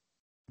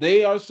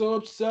they are so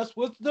obsessed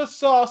with the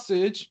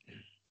sausage.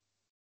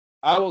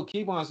 I will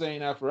keep on saying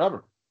that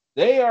forever.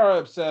 They are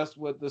obsessed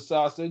with the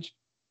sausage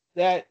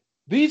that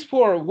these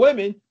poor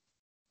women,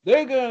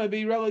 they're going to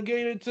be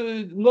relegated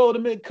to low to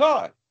mid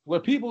card where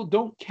people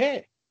don't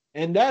care.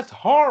 And that's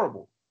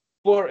horrible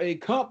for a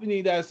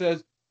company that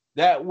says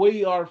that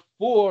we are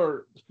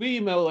for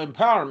female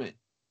empowerment.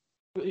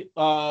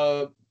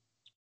 Not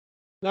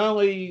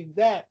only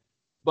that,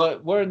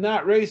 but we're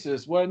not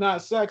racist, we're not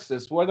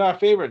sexist, we're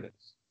not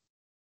favoritists.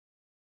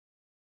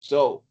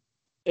 So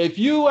if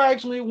you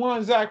actually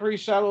want Zachary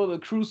Shallow to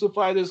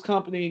crucify this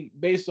company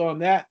based on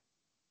that,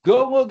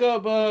 go look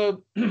up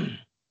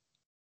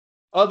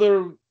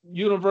other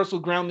universal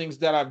groundings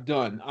that I've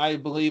done. I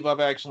believe I've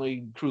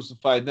actually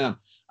crucified them.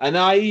 And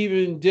I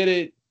even did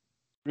it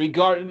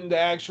regarding the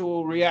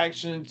actual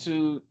reaction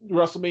to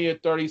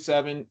WrestleMania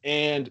 37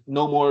 and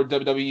No More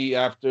WWE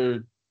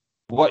after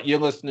what you're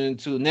listening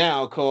to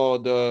now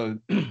called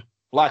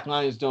Black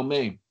Lions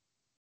Domain.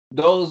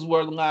 Those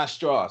were the last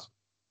straws.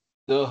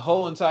 The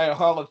whole entire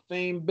Hall of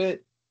Fame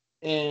bit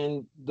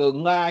and the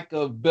lack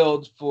of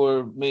build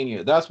for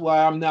Mania. That's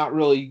why I'm not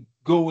really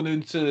going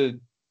into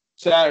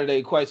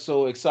Saturday quite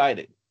so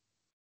excited.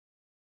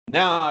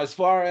 Now, as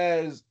far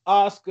as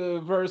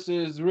Asuka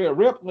versus Rhea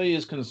Ripley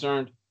is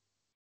concerned,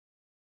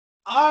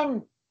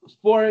 I'm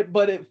for it,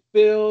 but it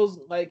feels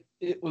like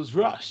it was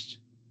rushed.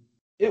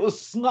 It was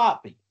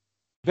sloppy,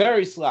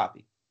 very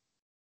sloppy.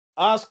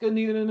 Asuka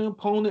needed an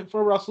opponent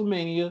for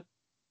WrestleMania.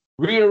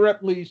 Rhea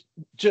Ripley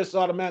just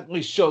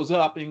automatically shows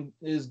up and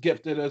is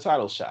gifted a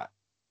title shot.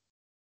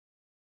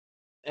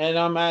 And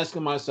I'm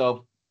asking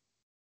myself,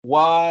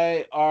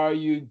 why are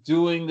you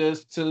doing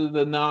this to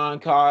the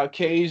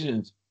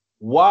non-Caucasians?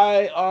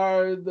 Why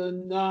are the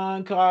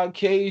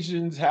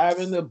non-Caucasians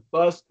having to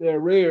bust their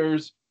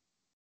rears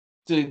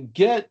to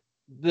get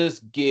this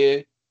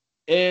gear,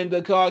 and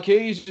the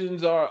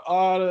Caucasians are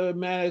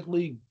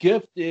automatically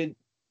gifted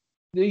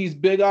these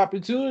big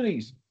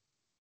opportunities?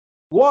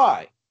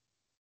 Why?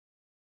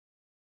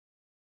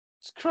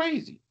 It's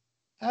crazy.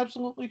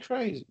 Absolutely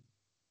crazy.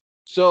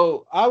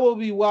 So I will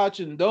be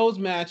watching those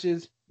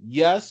matches,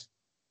 yes,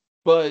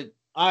 but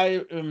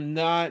I am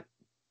not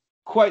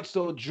quite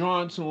so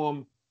drawn to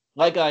them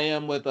like I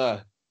am with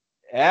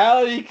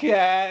Alley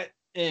Cat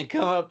and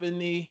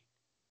company.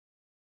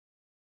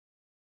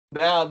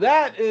 Now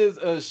that is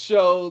a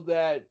show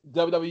that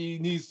WWE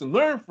needs to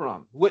learn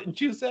from, wouldn't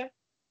you say?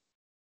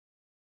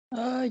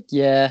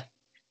 Yeah,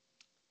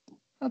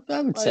 I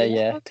would say Like,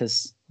 yeah,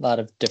 because a lot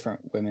of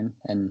different women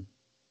and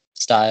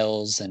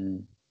styles,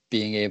 and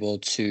being able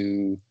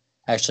to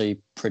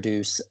actually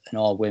produce an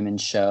all women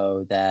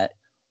show that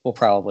will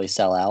probably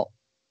sell out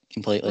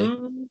completely.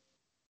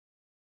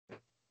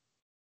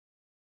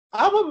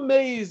 I'm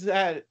amazed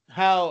at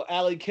how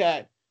Alley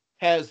Cat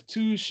has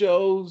two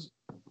shows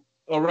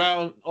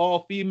around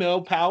all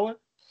female power.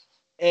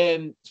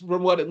 And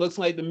from what it looks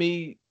like to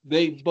me,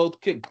 they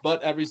both kick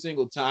butt every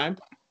single time.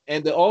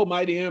 And the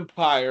Almighty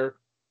Empire,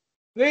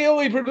 they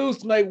only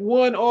produced like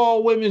one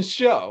all women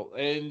show.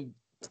 And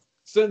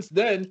since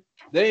then,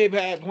 they've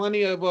had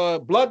plenty of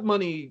blood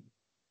money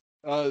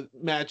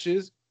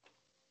matches.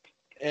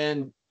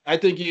 And I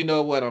think you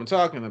know what I'm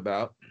talking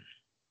about.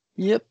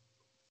 Yep.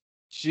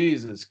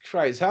 Jesus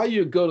Christ. How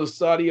you go to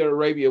Saudi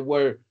Arabia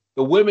where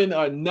the women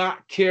are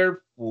not cared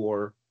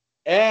for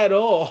at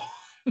all?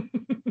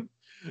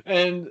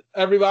 And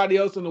everybody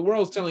else in the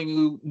world is telling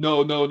you,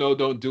 no, no, no,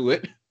 don't do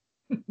it.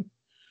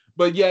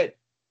 But yet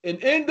an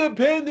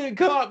independent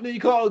company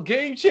called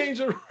Game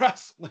Changer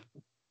Wrestling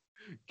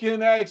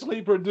can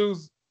actually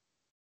produce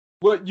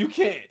what you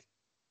can't.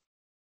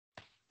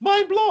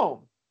 Mind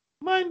blown.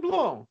 Mind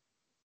blown.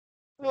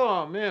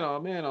 Oh man, oh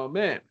man, oh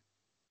man.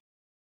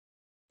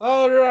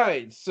 All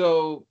right,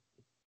 so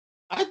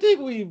I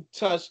think we've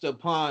touched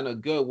upon a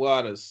good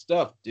lot of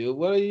stuff, dude.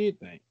 What do you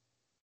think?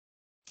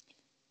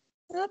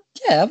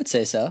 Yeah, I would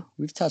say so.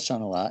 We've touched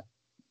on a lot.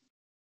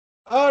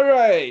 All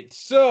right,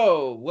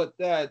 so with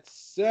that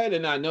said,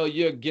 and I know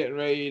you're getting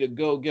ready to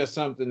go get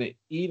something to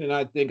eat, and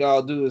I think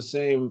I'll do the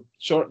same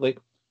shortly.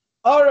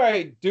 All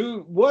right,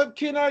 dude, what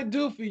can I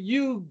do for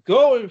you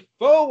going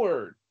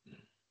forward?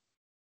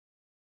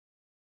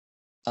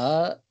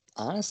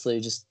 Honestly,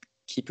 just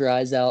keep your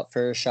eyes out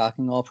for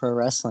Shocking All Pro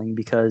Wrestling,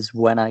 because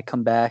when I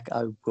come back,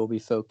 I will be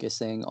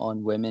focusing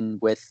on women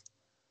with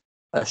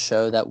a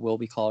show that will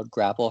be called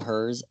Grapple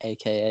Hers,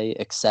 aka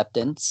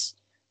Acceptance,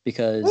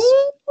 because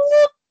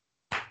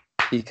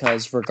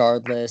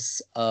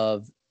regardless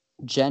of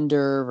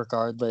gender,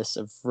 regardless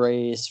of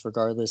race,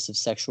 regardless of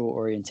sexual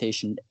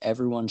orientation,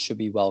 everyone should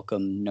be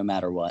welcome no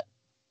matter what.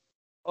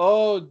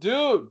 Oh,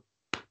 dude,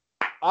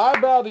 I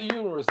bow to you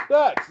in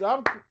respect.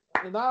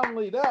 And not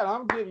only that,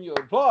 I'm giving you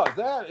applause.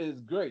 That is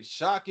great.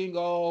 Shocking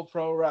All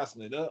Pro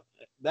Wrestling.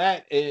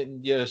 That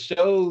in your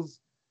shows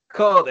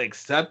called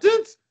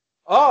Acceptance?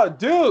 Oh,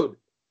 dude,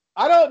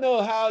 I don't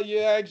know how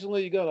you're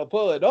actually going to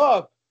pull it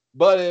off,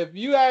 but if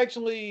you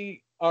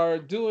actually are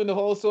doing the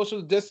whole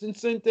social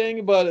distancing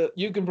thing, but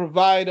you can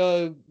provide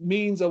a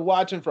means of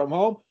watching from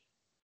home,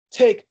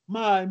 take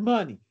my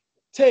money.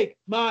 Take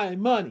my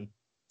money.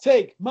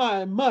 Take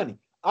my money.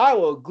 I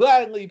will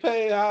gladly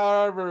pay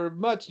however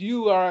much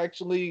you are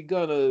actually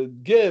gonna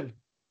give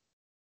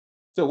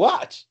to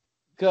watch.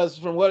 Because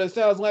from what it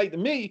sounds like to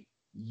me,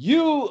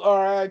 you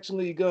are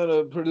actually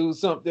gonna produce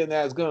something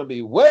that's gonna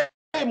be way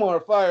more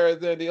fire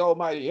than the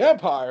Almighty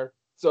Empire.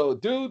 So,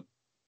 dude,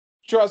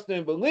 trust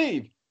and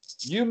believe.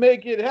 You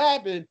make it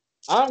happen,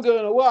 I'm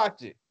gonna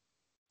watch it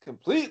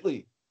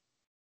completely.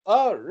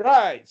 All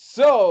right.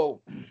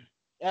 So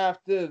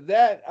after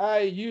that, I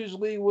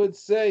usually would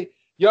say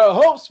your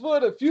hopes for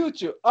the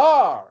future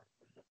are.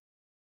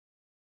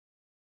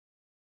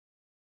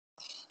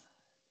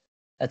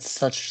 That's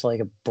such like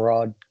a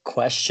broad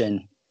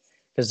question,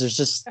 because there's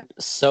just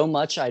so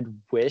much I'd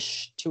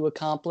wish to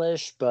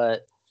accomplish,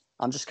 but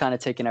I'm just kind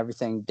of taking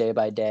everything day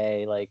by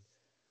day. Like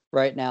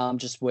right now, I'm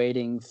just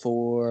waiting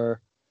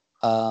for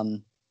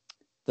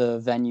the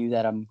venue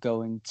that I'm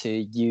going to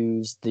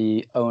use,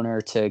 the owner,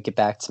 to get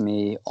back to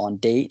me on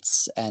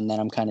dates, and then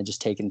I'm kind of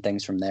just taking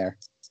things from there.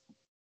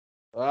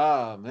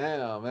 Oh man,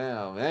 oh man,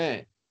 oh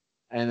man.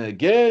 And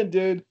again,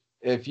 dude,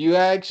 if you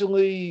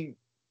actually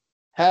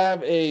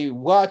have a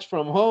watch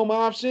from home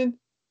option,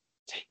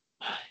 take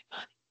my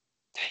money.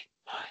 Take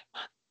my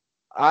money.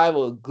 I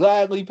will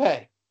gladly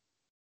pay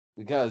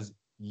because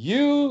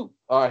you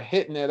are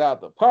hitting it out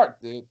the park,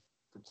 dude,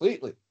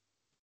 completely.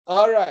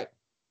 All right.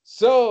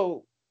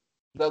 So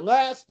the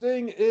last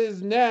thing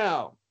is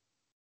now.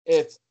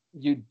 If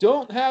you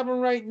don't have them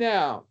right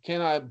now,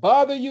 can I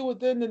bother you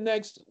within the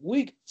next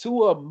week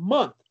to a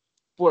month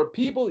for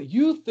people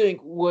you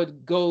think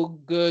would go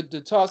good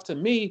to talk to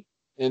me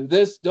in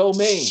this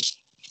domain?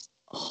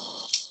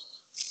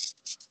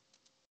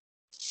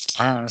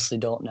 I honestly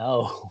don't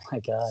know. Oh my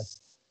God.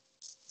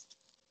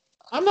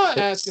 I'm not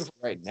asking for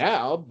right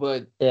now,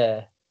 but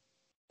Yeah.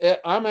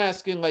 I'm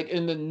asking like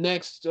in the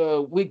next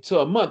week to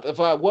a month. If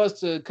I was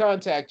to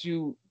contact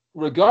you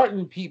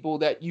regarding people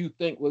that you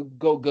think would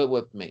go good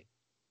with me,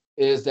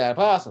 is that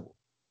possible?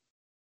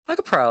 I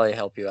could probably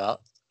help you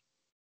out.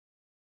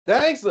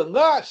 Thanks a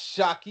lot,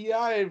 Shocky.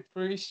 I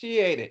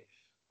appreciate it.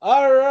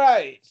 All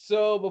right.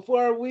 So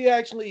before we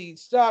actually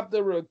stop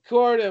the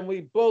record and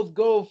we both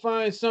go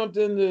find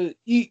something to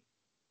eat.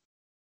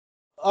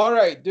 All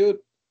right, dude.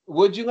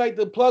 Would you like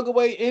to plug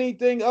away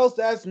anything else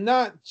that's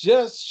not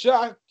just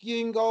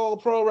Shocking All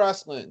Pro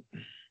Wrestling?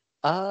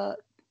 Uh,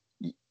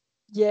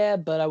 yeah,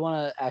 but I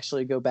want to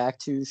actually go back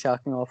to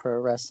Shocking All Pro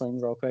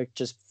Wrestling real quick,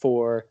 just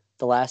for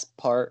the last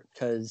part,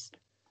 because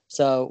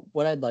so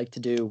what I'd like to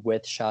do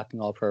with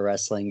Shocking All Pro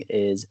Wrestling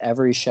is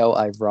every show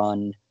I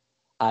run,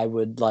 I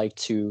would like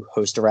to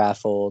host a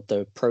raffle.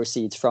 The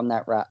proceeds from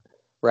that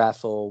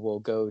raffle will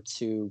go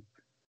to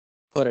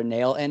Put a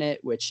Nail in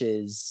It, which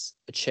is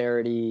a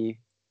charity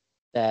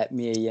that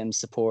Mia Yim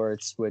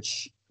supports,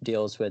 which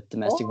deals with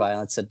domestic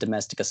violence and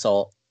domestic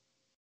assault.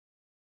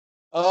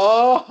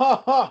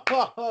 Oh,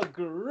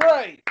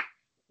 great.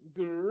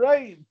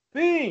 Great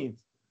beans.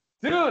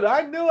 Dude,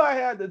 I knew I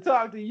had to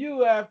talk to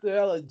you after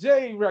Ella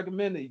J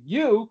recommended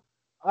you.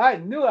 I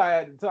knew I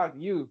had to talk to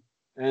you.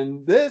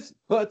 And this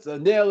puts a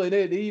nail in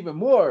it even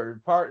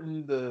more,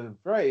 pardon the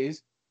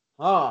phrase.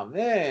 Oh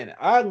man,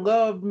 I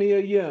love Mia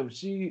Yim.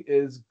 She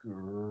is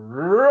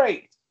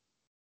great.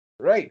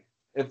 Great.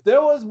 If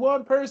there was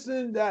one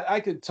person that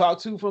I could talk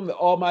to from the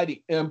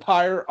Almighty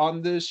Empire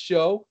on this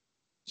show,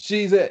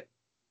 she's it.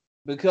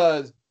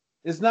 Because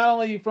it's not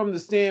only from the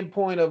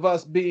standpoint of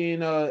us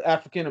being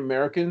African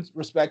Americans,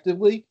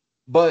 respectively,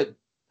 but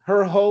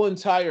her whole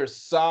entire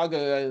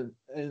saga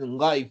in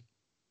life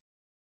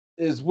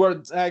is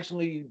worth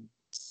actually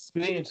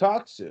being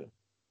talked to.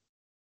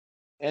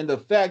 And the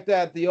fact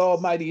that the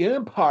Almighty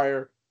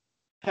Empire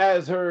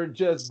has her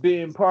just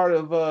being part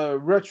of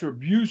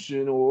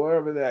Retribution or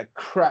whatever that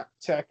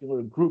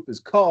craptacular group is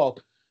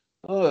called,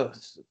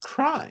 it's a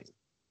crime.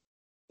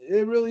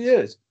 It really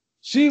is.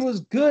 She was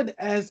good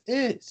as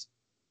is.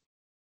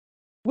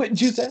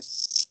 Wouldn't you say?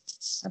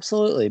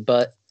 Absolutely,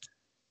 but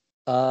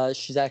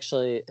she's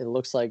actually, it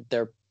looks like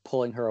they're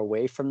pulling her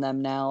away from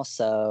them now,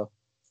 so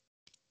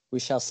we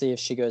shall see if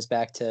she goes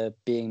back to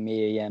being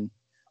Mia Yim.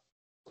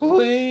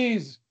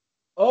 Please.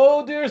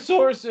 Oh, dear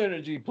Source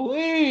Energy,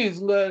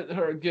 please let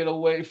her get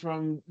away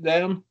from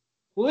them.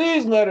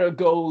 Please let her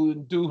go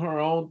and do her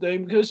own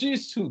thing because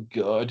she's too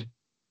good.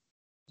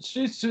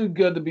 She's too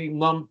good to be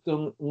lumped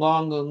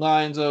along the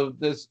lines of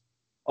this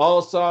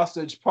all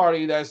sausage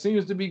party that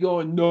seems to be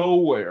going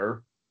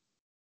nowhere.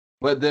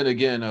 But then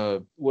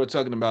again, we're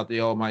talking about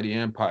the Almighty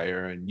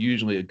Empire, and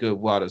usually a good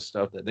lot of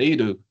stuff that they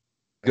do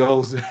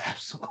goes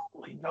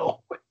absolutely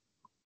nowhere.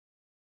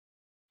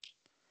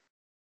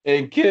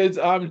 And kids,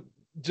 I'm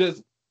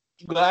just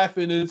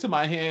laughing into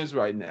my hands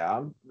right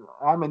now.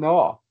 I'm in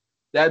awe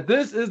that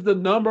this is the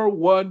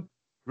 #1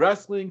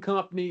 wrestling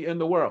company in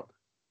the world.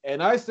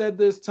 And I said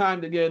this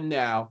time again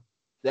now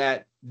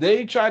that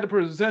they try to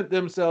present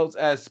themselves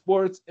as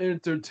sports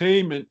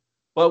entertainment.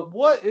 But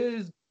what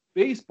is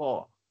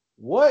baseball?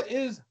 What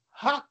is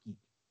hockey?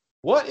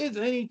 What is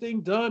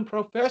anything done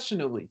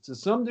professionally? To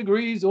some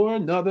degrees or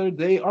another,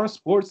 they are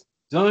sports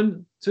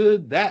done to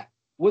that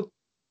with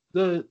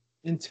the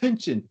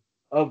intention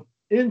of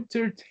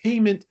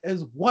entertainment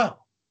as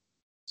well.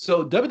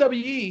 So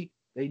WWE,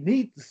 they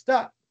need to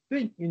stop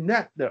thinking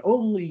that they're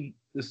only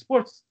the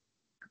sports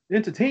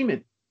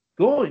entertainment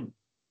going.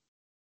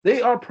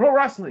 They are pro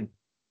wrestling,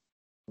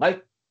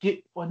 like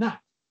it or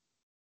not.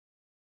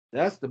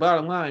 That's the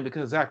bottom line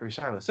because Zachary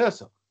Shiloh says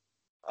so.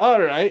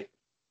 All right.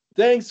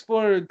 Thanks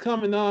for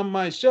coming on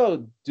my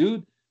show,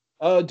 dude.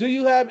 Do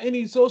you have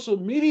any social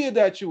media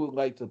that you would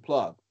like to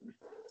plug?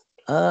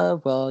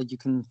 Well, you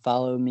can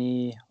follow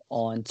me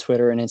on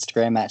Twitter and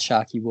Instagram at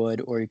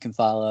ShockyWood, or you can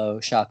follow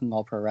Shocking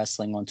All Pro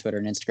Wrestling on Twitter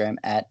and Instagram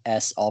at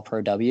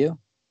SAllProW.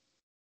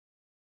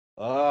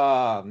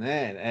 Oh,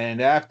 man.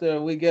 And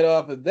after we get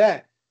off of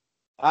that,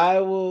 I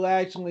will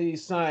actually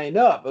sign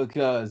up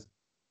because,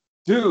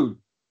 dude,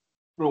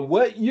 from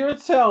what you're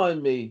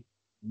telling me,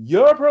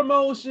 your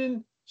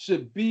promotion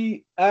should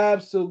be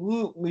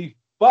absolutely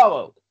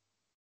followed,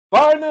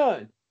 bar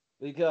none,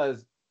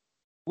 because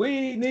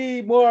we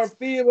need more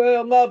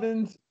female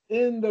lovings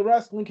in the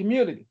wrestling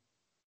community.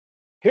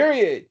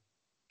 Period.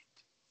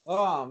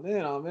 Oh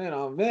man, oh man,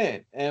 oh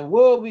man. And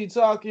we'll be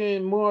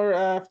talking more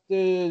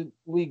after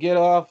we get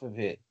off of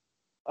it.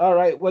 All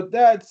right, with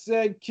that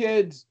said,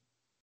 kids,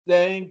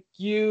 thank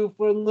you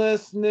for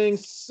listening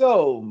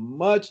so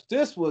much.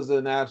 This was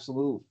an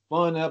absolute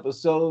fun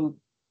episode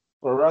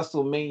for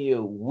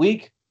WrestleMania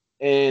week.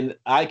 And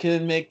I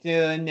can make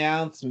the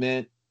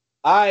announcement.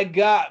 I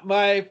got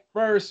my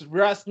first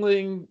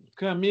wrestling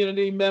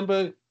community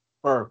member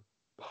for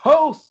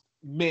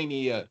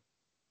post-Mania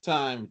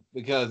time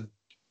because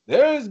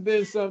there's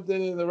been something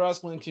in the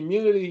wrestling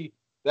community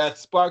that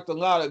sparked a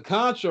lot of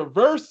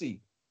controversy.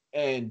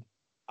 And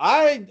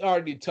I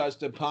already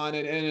touched upon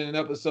it in an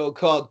episode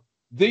called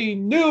The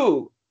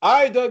New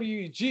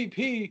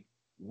IWGP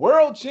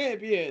World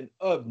Champion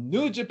of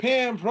New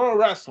Japan Pro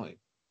Wrestling.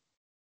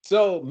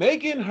 So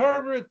making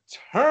her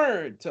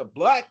return to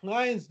Black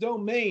Lions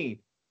Domain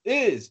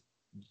is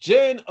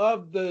Jen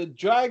of the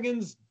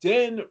Dragon's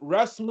Den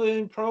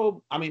Wrestling podcast.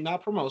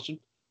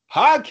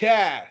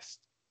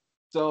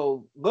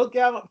 So look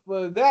out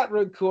for that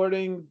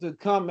recording to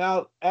come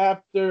out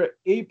after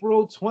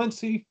April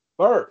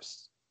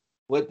 21st.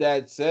 With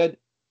that said,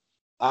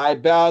 I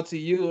bow to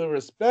you in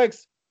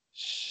respects,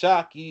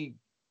 Shocky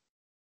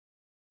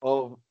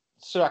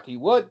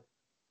Wood.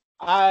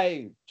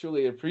 I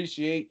truly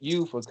appreciate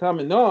you for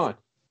coming on.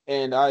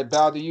 And I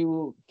bow to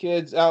you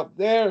kids out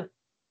there.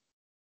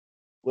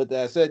 With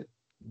that said,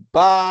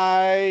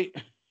 bye.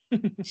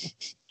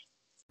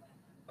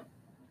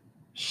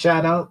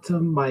 Shout out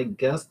to my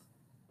guest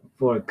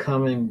for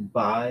coming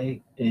by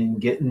and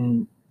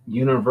getting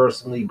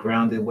universally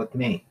grounded with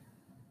me.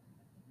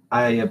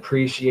 I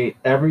appreciate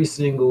every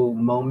single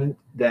moment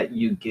that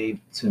you gave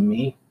to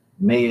me.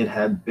 May it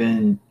have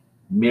been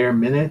mere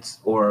minutes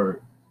or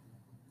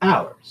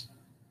hours.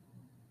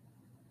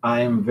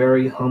 I am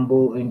very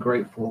humble and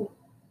grateful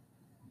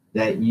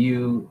that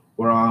you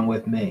were on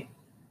with me.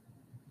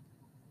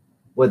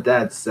 With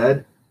that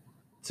said,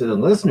 to the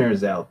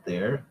listeners out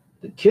there,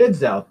 the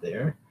kids out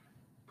there,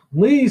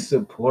 please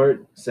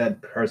support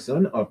said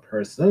person or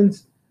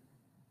persons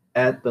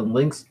at the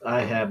links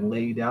I have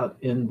laid out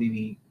in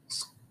the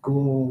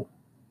School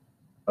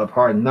of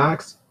Hard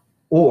Knocks,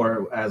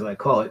 or as I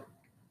call it,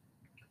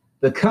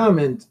 the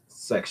comment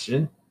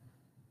section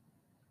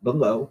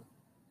below.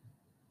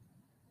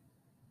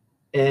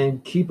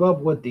 And keep up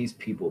with these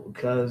people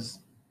because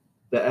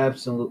they're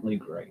absolutely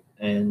great.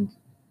 And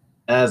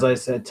as I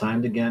said time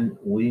and again,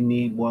 we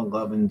need more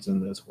Lovins in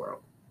this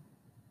world.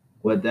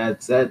 With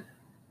that said,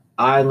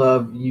 I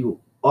love you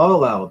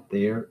all out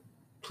there.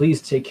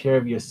 Please take care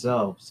of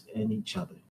yourselves and each other.